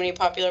there's so many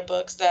popular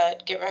books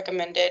that get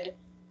recommended.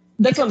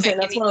 That's what I'm saying.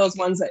 That's one of those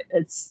ones that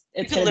it's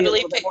could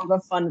literally pick more of a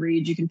fun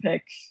read. You can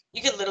pick.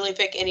 You could literally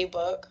pick any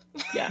book.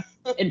 Yeah,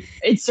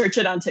 it search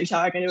it on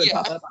TikTok and it would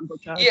pop up on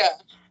BookTok. Yeah.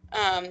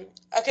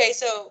 Okay,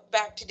 so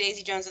back to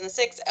Daisy Jones and the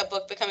Six, a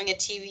book becoming a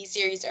TV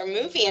series or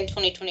movie in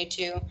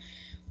 2022.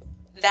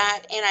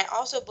 That, and I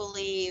also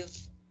believe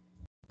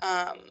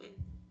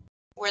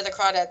Where the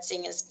Crawdads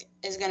Sing is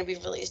going to be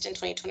released in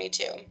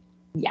 2022.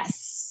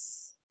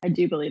 Yes, I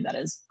do believe that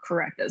is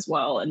correct as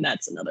well, and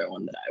that's another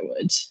one that I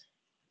would.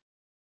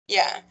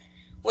 Yeah,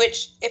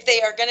 which if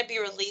they are going to be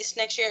released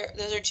next year,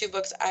 those are two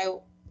books I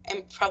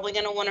am probably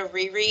going to want to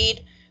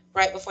reread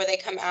right before they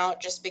come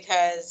out, just to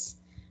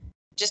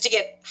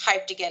get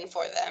hyped again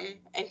for them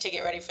and to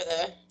get ready for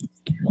the.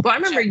 Well, I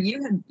remember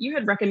you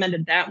had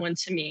recommended that one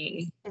to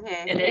me,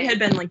 and it had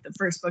been like the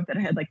first book that I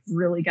had like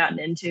really gotten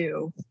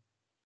into.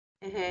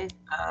 And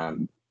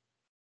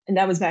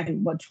that was back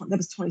in that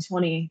was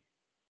 2020.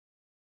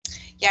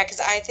 Yeah, because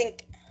I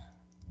think,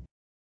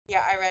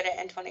 I read it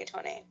in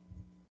 2020.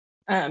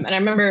 And I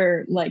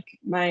remember like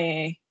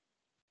my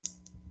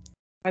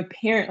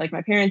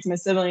parents and my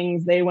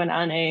siblings, they went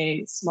on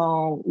a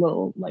small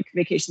little like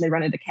vacation. They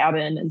rented a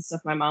cabin and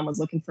stuff. My mom was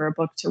looking for a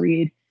book to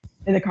read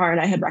in the car,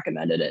 and I had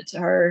recommended it to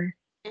her.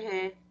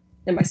 And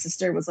my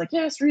sister was like,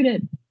 yes, read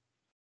it.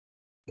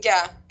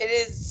 Yeah, it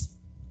is.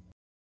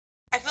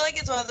 I feel like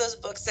it's one of those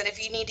books that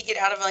if you need to get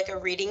out of like a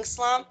reading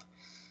slump,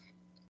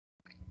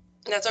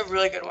 that's a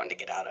really good one to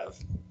get out of.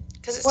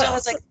 Because it still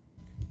has like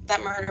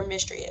that murder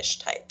mystery-ish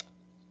type.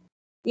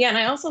 Yeah, and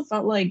I also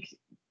felt like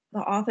the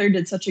author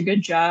did such a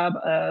good job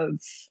of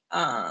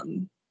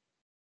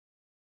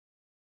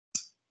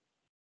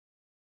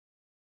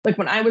like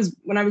when I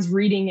was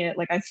reading it,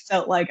 like I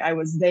felt like I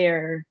was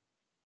there.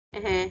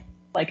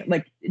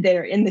 Like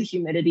there in the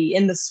humidity,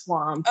 in the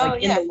swamp,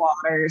 like in the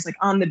waters, like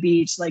on the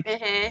beach, like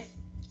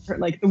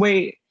like the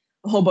way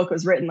the whole book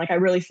was written, like I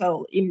really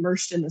felt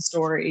immersed in the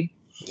story.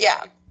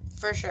 Yeah,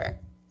 for sure.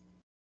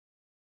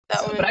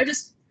 But I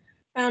just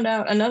found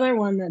out another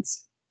one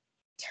that's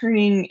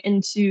turning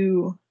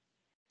into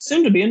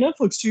soon to be a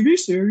Netflix TV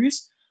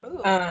series,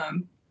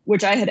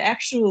 which I had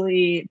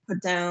actually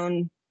put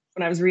down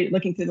when I was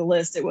looking through the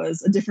list. It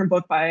was a different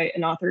book by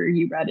an author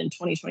you read in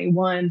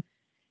 2021. And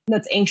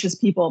that's Anxious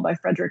People by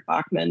Fredrik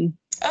Backman.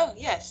 Oh,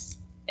 yes.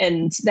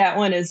 And that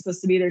one is supposed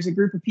to be, there's a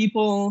group of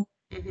people,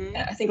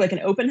 I think like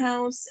an open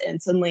house,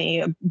 and suddenly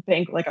a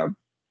bank, like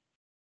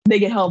they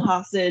get held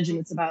hostage, and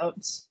it's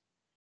about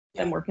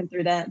them working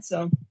through that.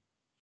 So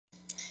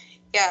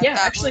yeah,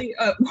 actually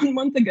 1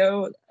 month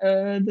ago,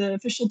 the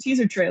official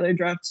teaser trailer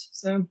dropped.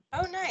 So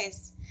oh,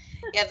 nice.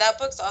 Yeah, that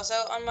book's also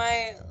on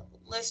my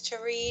list to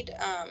read.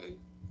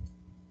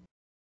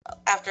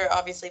 After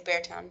obviously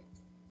Beartown.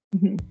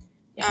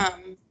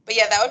 But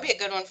yeah, that would be a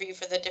good one for you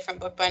for the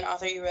different book by an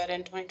author you read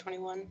in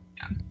 2021.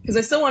 Yeah, because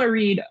I still want to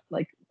read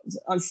like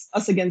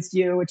Us Against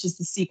You, which is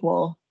the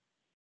sequel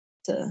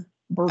to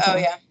Bertha. Oh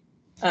yeah.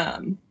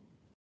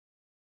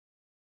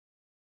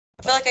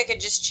 I feel like I could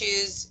just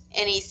choose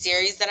any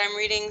series that I'm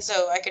reading,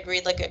 so I could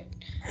read like a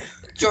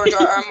George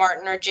R.R.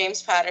 Martin or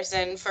James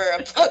Patterson for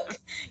a book,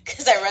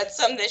 because I read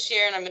some this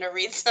year and I'm going to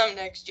read some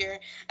next year.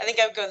 I think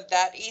I would go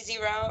that easy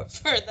route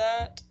for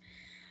that.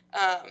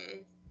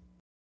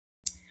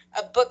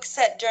 a book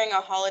set during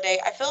a holiday.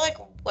 I feel like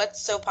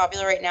what's so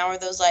popular right now are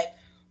those like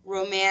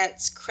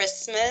romance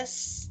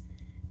Christmas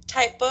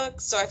type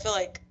books. So I feel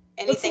like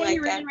What's the anything one like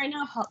you're that reading right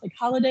now? Like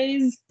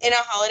holidays? in a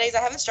holidays.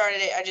 I haven't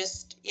started it. I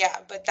just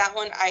but that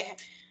one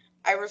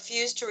I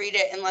refuse to read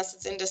it unless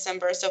it's in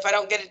December. So if I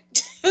don't get it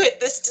to it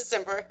this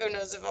December, who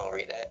knows if I'll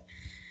read it.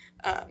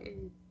 I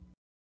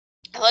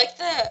like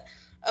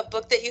a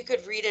book that you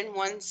could read in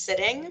one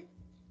sitting.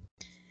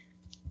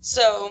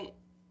 So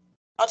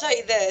I'll tell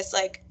you this,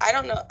 like, I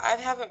don't know, I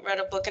haven't read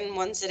a book in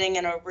one sitting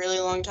in a really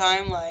long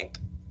time. Like,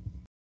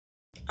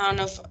 I don't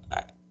know if,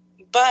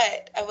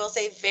 but I will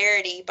say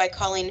Verity by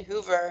Colleen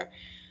Hoover.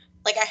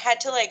 Like, I had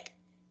to like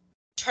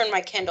turn my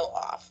Kindle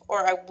off,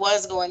 or I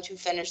was going to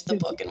finish the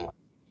book in one.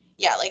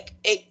 Yeah, like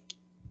it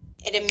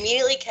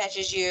immediately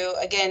catches you.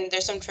 Again,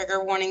 there's some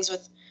trigger warnings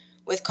with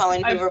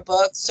Colleen Hoover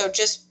books, so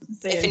just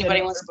if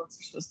anybody wants, books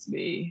are supposed to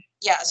be.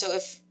 Yeah, so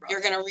if you're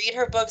gonna read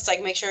her books,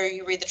 like make sure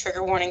you read the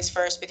trigger warnings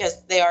first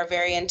because they are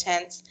very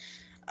intense.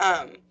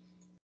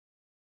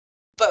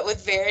 But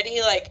with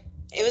Verity, like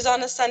it was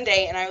on a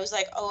Sunday, and I was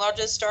like, oh, I'll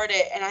just start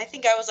it, and I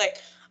think I was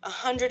like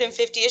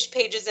 150-ish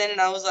pages in,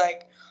 and I was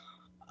like,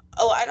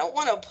 oh, I don't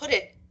want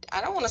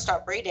to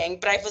stop reading,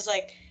 but I was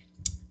like,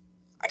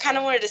 I kind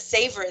of wanted to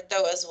savor it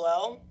though as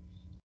well.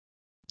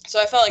 So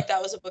I felt like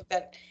that was a book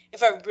that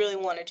if I really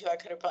wanted to, I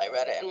could have probably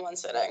read it in one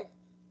sitting.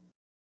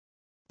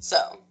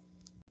 So,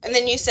 and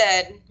then you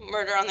said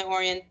Murder on the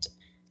Orient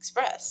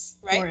Express,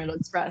 right? Orient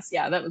Express,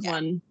 yeah, that was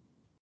one.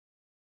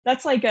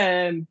 That's like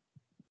a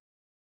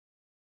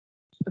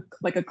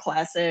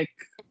classic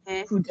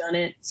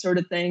whodunit sort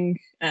of thing.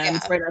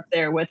 It's right up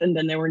there with And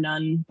Then There Were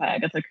None by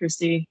Agatha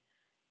Christie.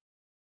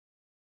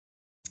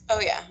 Oh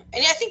yeah,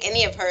 and I think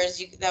any of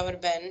hers that would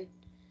have been,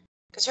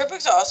 because her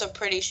books are also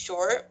pretty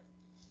short.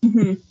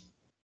 Mm-hmm.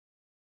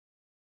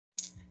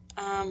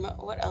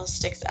 What else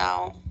sticks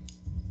out?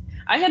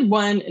 I had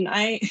one, and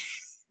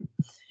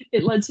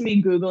it led to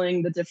me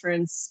Googling the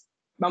difference.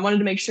 I wanted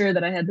to make sure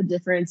that I had the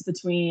difference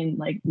between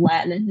like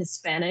Latin and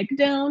Hispanic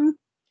down.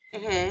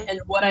 Mm-hmm. And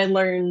what I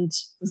learned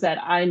was that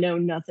I know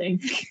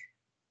nothing.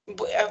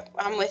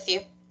 I'm with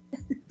you.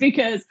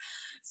 Because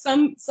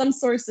some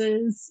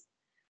sources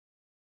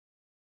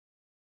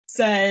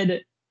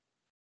said,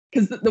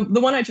 because the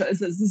one I chose,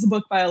 this is a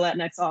book by a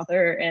Latinx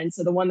author, and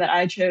so the one that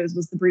I chose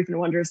was The Brief and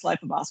Wondrous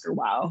Life of Oscar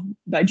Wilde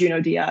by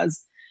Junot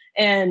Diaz.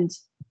 And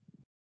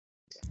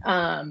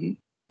I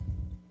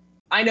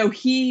know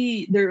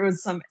there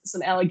was some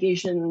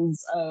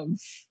allegations of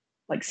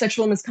like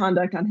sexual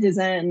misconduct on his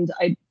end.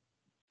 I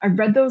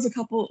read those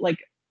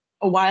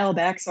a while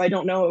back, so I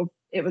don't know if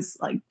it was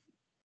like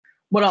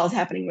what all is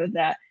happening with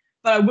that.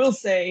 But I will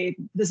say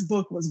this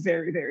book was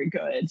very, very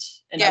good,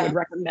 and I would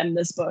recommend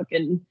this book.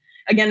 And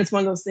again, it's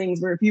one of those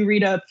things where if you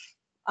read up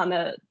on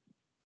the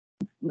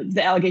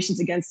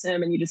allegations against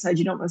him and you decide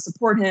you don't want to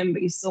support him,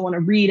 but you still want to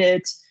read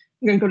it,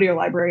 you're going to go to your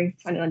library,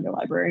 find it on your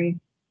library,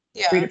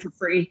 read it for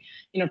free.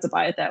 You don't have to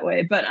buy it that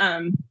way. But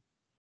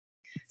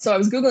so I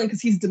was Googling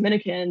because he's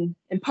Dominican,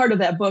 and part of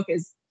that book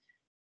is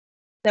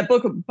that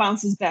book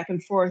bounces back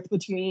and forth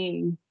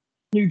between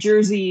New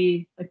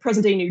Jersey, like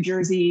present day New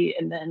Jersey,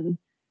 and then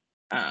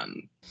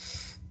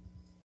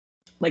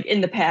like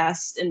in the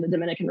past in the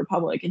Dominican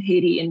Republic and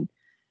Haiti, and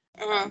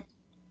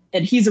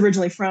he's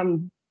originally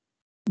from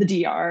the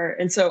DR,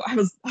 and so I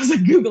was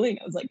like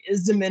Googling, I was like,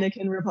 is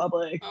Dominican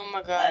Republic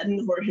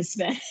Latin or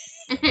Hispanic?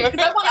 Because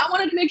I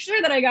wanted to make sure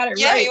that I got it right.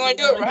 Yeah, you want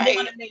to do it right.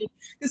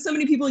 Because so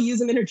many people use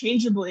them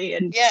interchangeably,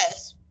 and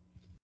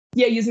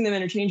using them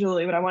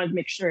interchangeably, but I wanted to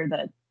make sure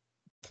that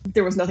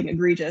there was nothing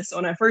egregious. So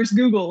when I first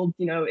Googled,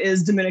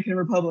 is Dominican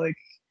Republic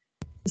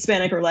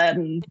Hispanic or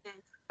Latin?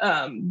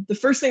 The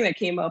first thing that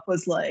came up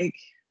was like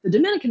the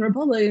Dominican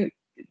Republic,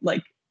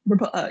 like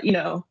people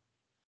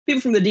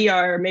from the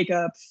DR make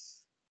up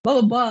blah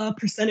blah blah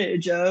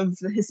percentage of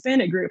the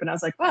Hispanic group, and I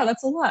was like, wow,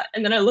 that's a lot.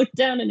 And then I looked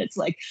down, and it's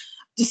like,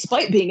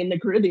 despite being in the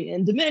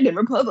Caribbean, Dominican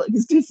Republic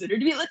is considered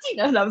to be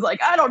Latina, and I was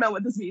like, I don't know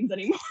what this means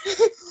anymore.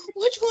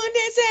 Which one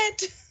is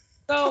it?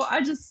 So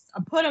I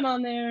put them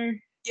on there.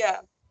 Yeah.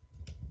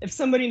 If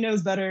somebody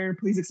knows better,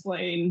 please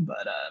explain.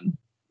 But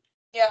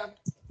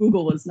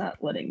Google was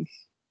not letting.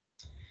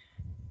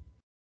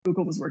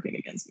 Google was working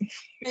against me.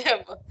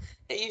 Yeah,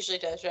 it usually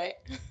does, right?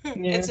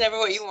 Yeah. It's never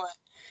what you want.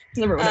 It's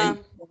never what I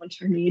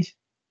want or need.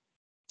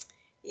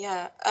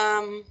 Yeah.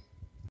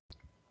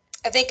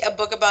 I think a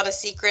book about a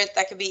secret,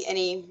 that could be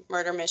any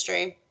murder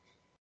mystery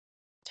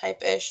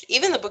type-ish.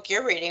 Even the book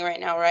you're reading right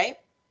now, right?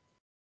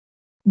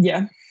 Yeah.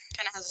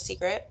 Kind of has a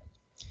secret.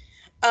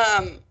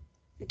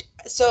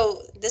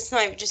 So this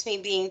might just me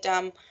being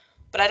dumb,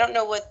 but I don't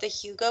know what the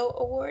Hugo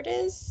Award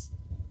is.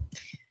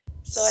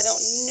 So I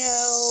don't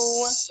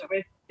know. So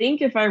I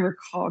think if I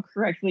recall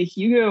correctly,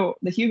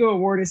 the Hugo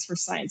Award is for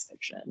science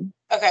fiction.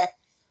 Okay.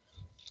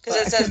 Because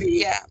it says, I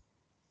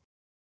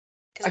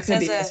could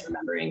be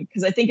misremembering,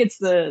 because I think it's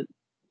the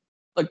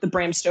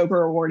Bram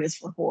Stoker Award is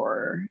for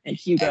horror, and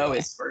Hugo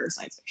is for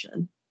science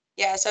fiction.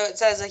 Yeah, so it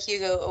says a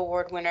Hugo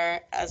Award winner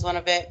as one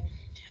of it.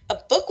 A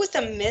book with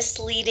a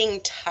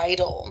misleading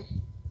title.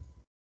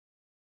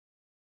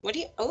 What do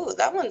you? Oh,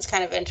 that one's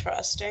kind of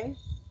interesting.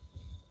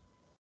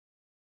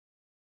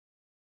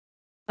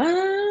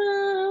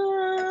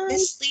 A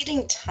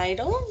misleading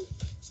title?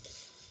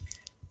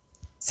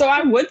 So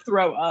I would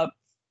throw up.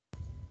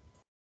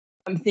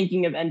 I'm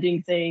thinking of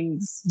ending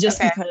things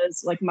just Okay.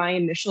 because, like, my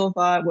initial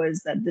thought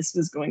was that this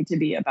was going to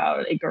be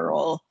about a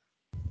girl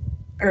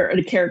or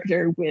a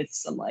character with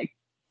some like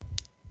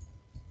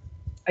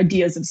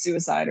ideas of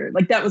suicide, or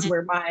like that was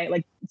where my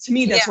like to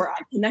me that's Yeah. where I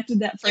connected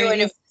that You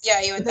went, phrase.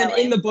 yeah, you But went then that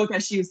in way. the book,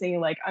 as she was saying,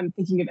 like, I'm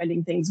thinking of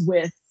ending things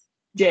with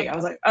Jake, I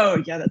was like,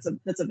 oh yeah, that's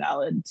a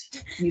valid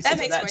use That of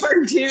makes that more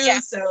term sense. too. Yeah.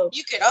 So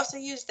You could also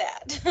use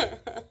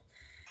that.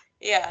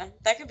 Yeah,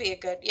 that could be a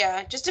good,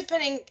 yeah, just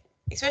depending,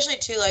 especially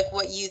too, like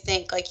what you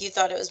think, like you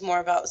thought it was more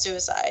about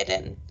suicide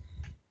and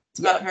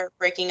it's yeah, about her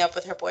breaking up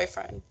with her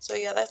boyfriend. So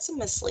yeah, that's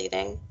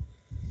misleading.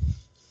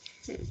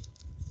 I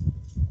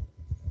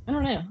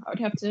don't know. I would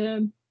have to.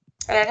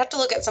 And I'd have to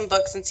look at some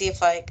books and see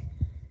if like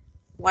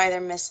why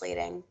they're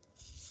misleading.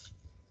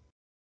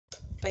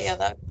 But yeah,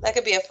 that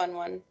could be a fun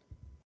one.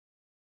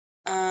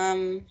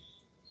 Um,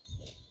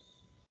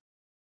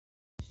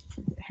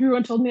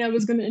 Everyone told me I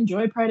was going to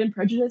enjoy Pride and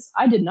Prejudice.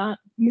 I did not.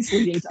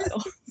 Misleading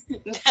title.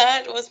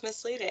 that was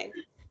misleading.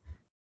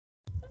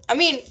 I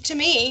mean, to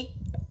me,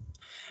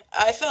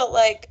 I felt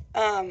like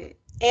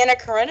Anna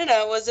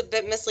Karenina was a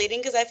bit misleading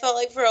because I felt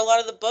like for a lot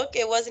of the book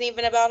it wasn't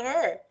even about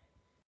her.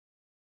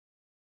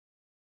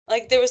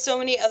 Like there were so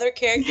many other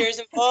characters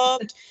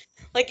involved.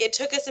 Like it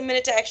took us a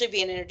minute to actually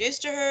be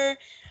introduced to her,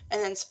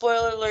 and then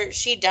spoiler alert,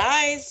 she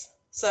dies.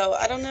 So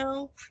I don't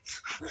know.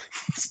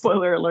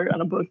 Spoiler alert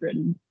on a book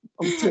written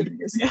almost 200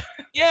 years ago.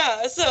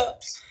 Yeah, so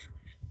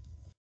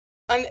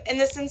in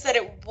the sense that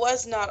it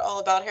was not all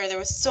about her, there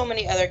was so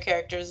many other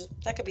characters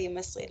that could be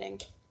misleading.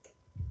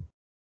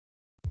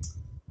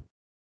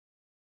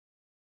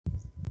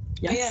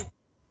 Yes.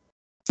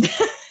 But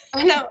yeah,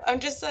 I know. I'm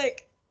just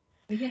like,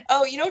 Yeah.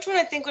 oh, you know which one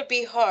I think would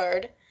be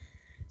hard?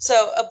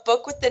 So a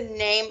book with the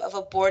name of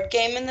a board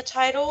game in the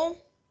title.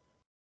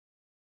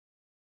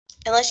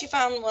 Unless you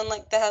found one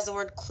like that has the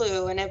word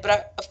Clue in it,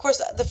 but of course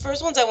the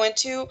first ones I went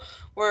to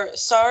were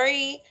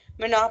Sorry,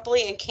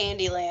 Monopoly, and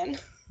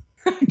Candyland.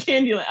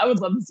 Candyland. I would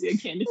love to see a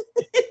Candyland.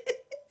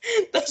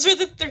 Those were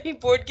the three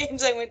board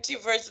games I went to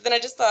first. But then I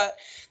just thought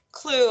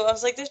Clue. I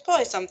was like, there's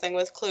probably something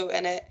with Clue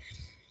in it.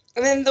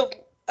 And then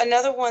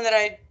another one that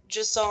I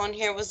just saw on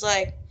here was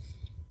like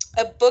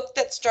a book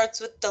that starts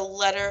with the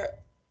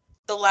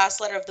last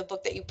letter of the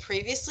book that you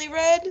previously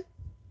read.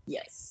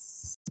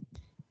 Yes.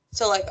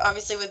 So like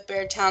obviously with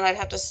Beartown, I'd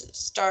have to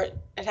start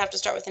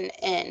with an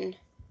N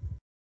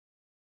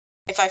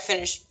if I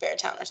finished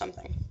Beartown or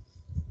something.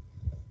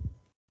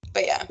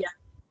 But yeah. Yeah.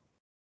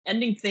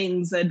 Ending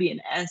things, that'd be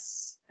an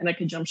S, and I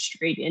could jump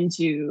straight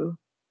into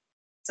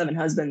Seven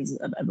Husbands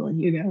of Evelyn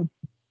Hugo.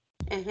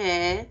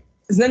 Mm-hmm.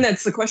 Because then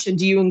that's the question: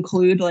 do you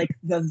include like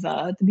the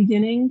at the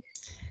beginning?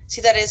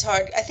 See, that is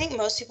hard. I think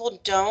most people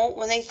don't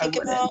when they think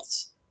about,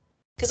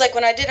 because like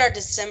when I did our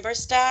December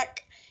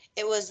stack,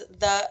 it was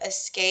the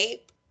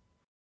escape,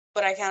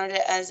 but I counted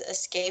it as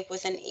escape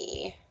with an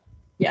E.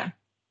 Yeah,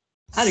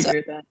 I'd agree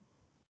with that.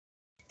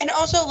 And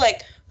also,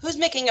 like, who's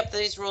making up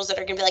these rules that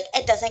are gonna be like,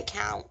 it doesn't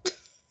count?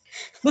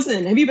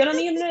 Listen, have you been on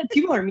the internet?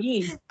 People are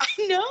mean.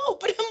 I know,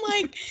 but I'm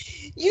like,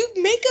 you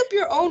make up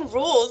your own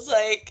rules.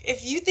 Like,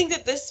 if you think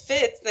that this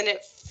fits, then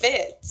it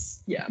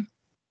fits. Yeah.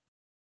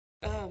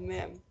 Oh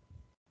man.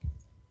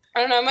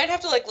 I don't know. I might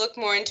have to like look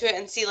more into it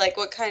and see like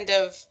what kind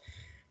of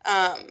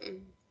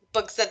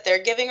books that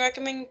they're giving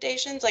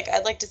recommendations. Like,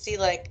 I'd like to see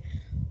like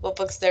what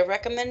books they're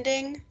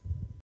recommending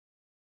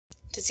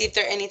to see if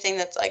there's anything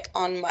that's like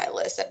on my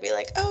list. I'd be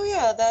like, oh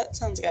yeah, that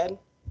sounds good.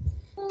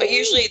 But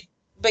usually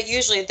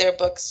their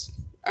books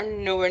are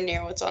nowhere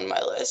near what's on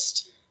my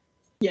list.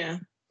 Yeah.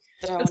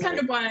 That's kind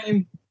of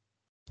why,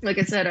 like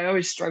I said, I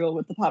always struggle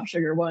with the Pop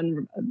Sugar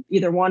one,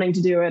 either wanting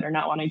to do it or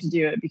not wanting to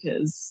do it,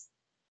 because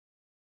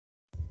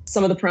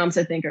some of the prompts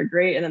I think are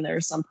great, and then there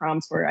are some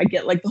prompts where I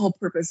get like the whole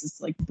purpose is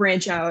to like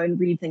branch out and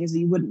read things that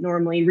you wouldn't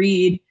normally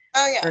read.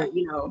 Oh yeah. Or,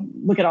 you know,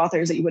 look at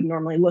authors that you wouldn't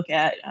normally look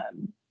at.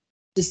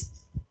 Just,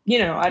 you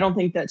know, I don't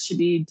think that should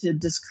be to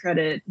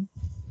discredit,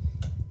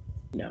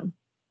 you know,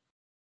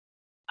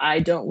 I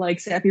don't like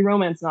sappy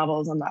romance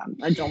novels.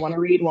 I don't want to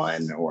read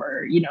one,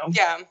 or, you know.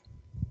 Yeah.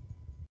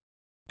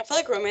 I feel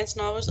like romance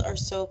novels are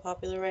so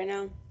popular right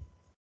now.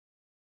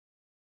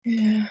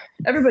 Yeah.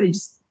 Everybody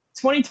just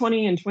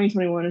 2020 and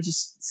 2021 has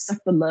just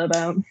sucked the love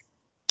out.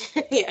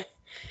 Yeah.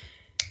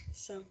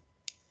 So,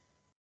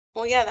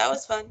 well, yeah, that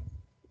was fun.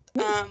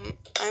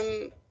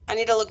 I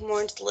need to look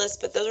more into the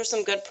list, but those are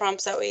some good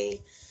prompts that we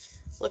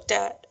looked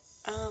at.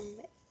 I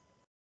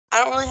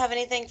don't really have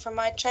anything for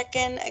my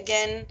check-in.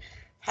 Again,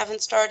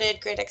 haven't started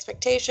Great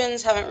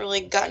Expectations, haven't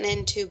really gotten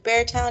into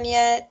Beartown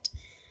yet.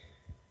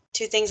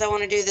 2 things I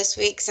want to do this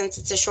week since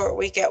it's a short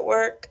week at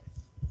work.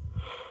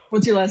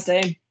 What's your last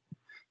day?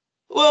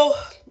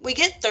 Well, we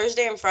get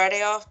Thursday and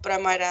Friday off, but I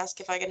might ask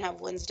if I can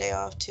have Wednesday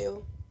off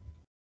too.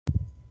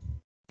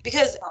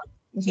 Because,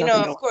 you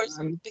know, of course,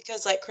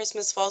 because like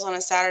Christmas falls on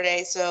a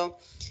Saturday, so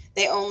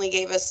they only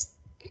gave us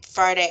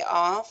Friday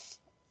off,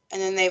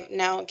 and then they've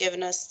now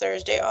given us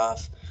Thursday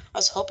off. I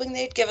was hoping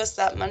they'd give us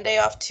that Monday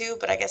off too,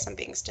 but I guess I'm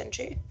being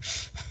stingy.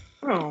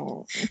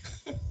 Oh.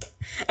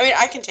 I mean,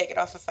 I can take it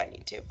off if I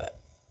need to, but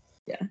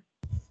yeah.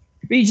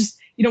 But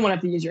you don't want to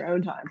have to use your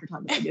own time for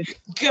time that they give you.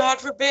 God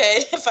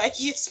forbid if I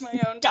use my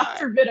own time. God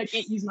forbid I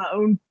can't use my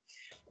own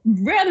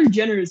rather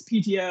generous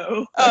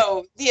PTO.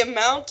 Oh, the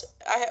amount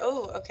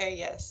okay,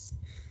 yes.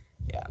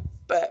 Yeah.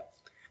 But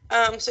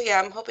so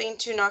yeah, I'm hoping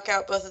to knock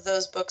out both of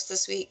those books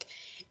this week.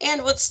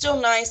 And what's still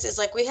nice is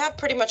like we have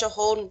pretty much a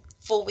whole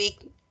full week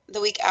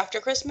the week after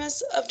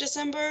Christmas of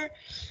December.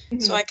 Mm-hmm.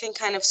 So I can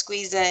kind of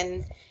squeeze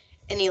in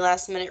any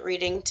last minute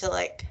reading to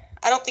like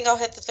I don't think I'll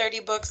hit the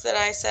 30 books that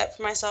I set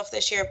for myself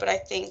this year, but I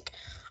think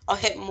I'll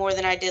hit more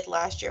than I did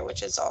last year,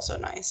 which is also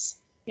nice.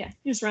 Yeah,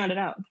 just round it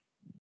out.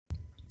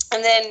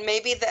 And then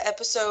maybe the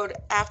episode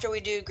after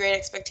we do Great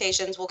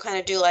Expectations, we'll kind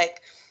of do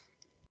like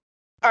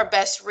our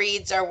best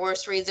reads, our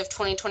worst reads of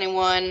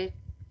 2021,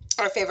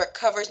 our favorite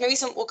covers. Maybe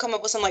we'll come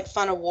up with some like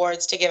fun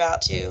awards to give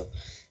out to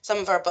some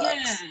of our books.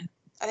 Yeah.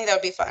 I think that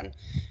would be fun.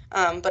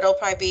 But it'll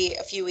probably be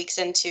a few weeks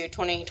into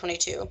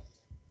 2022.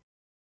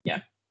 Yeah.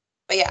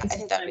 But yeah, I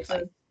think that'd be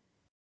fun.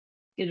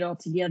 Get it all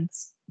together.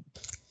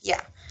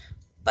 Yeah.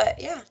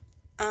 But yeah.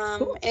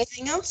 Cool.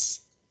 Anything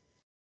else?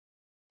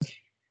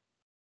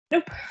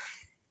 Nope.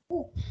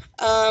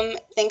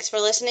 Thanks for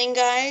listening,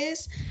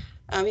 guys.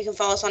 You can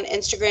follow us on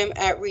Instagram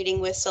at Reading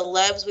with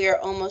Celebs. We are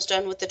almost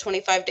done with the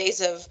 25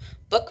 days of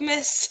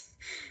Bookmas.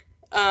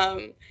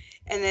 And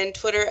then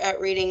Twitter at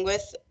Reading W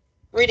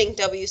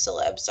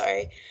Celebs,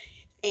 sorry.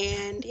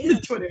 And yeah.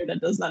 Twitter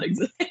that does not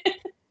exist.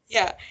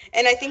 Yeah.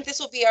 And I think this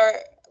will be our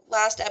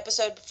last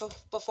episode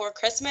before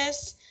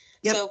Christmas.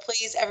 Yep. So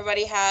please,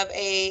 everybody, have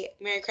a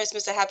Merry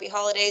Christmas, a Happy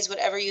Holidays,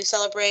 whatever you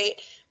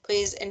celebrate.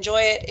 Please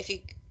enjoy it. If you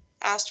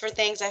asked for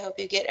things, I hope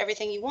you get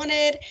everything you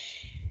wanted.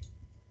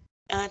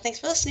 Thanks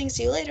for listening.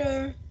 See you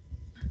later.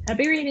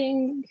 Happy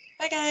reading.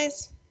 Bye,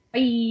 guys.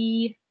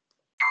 Bye.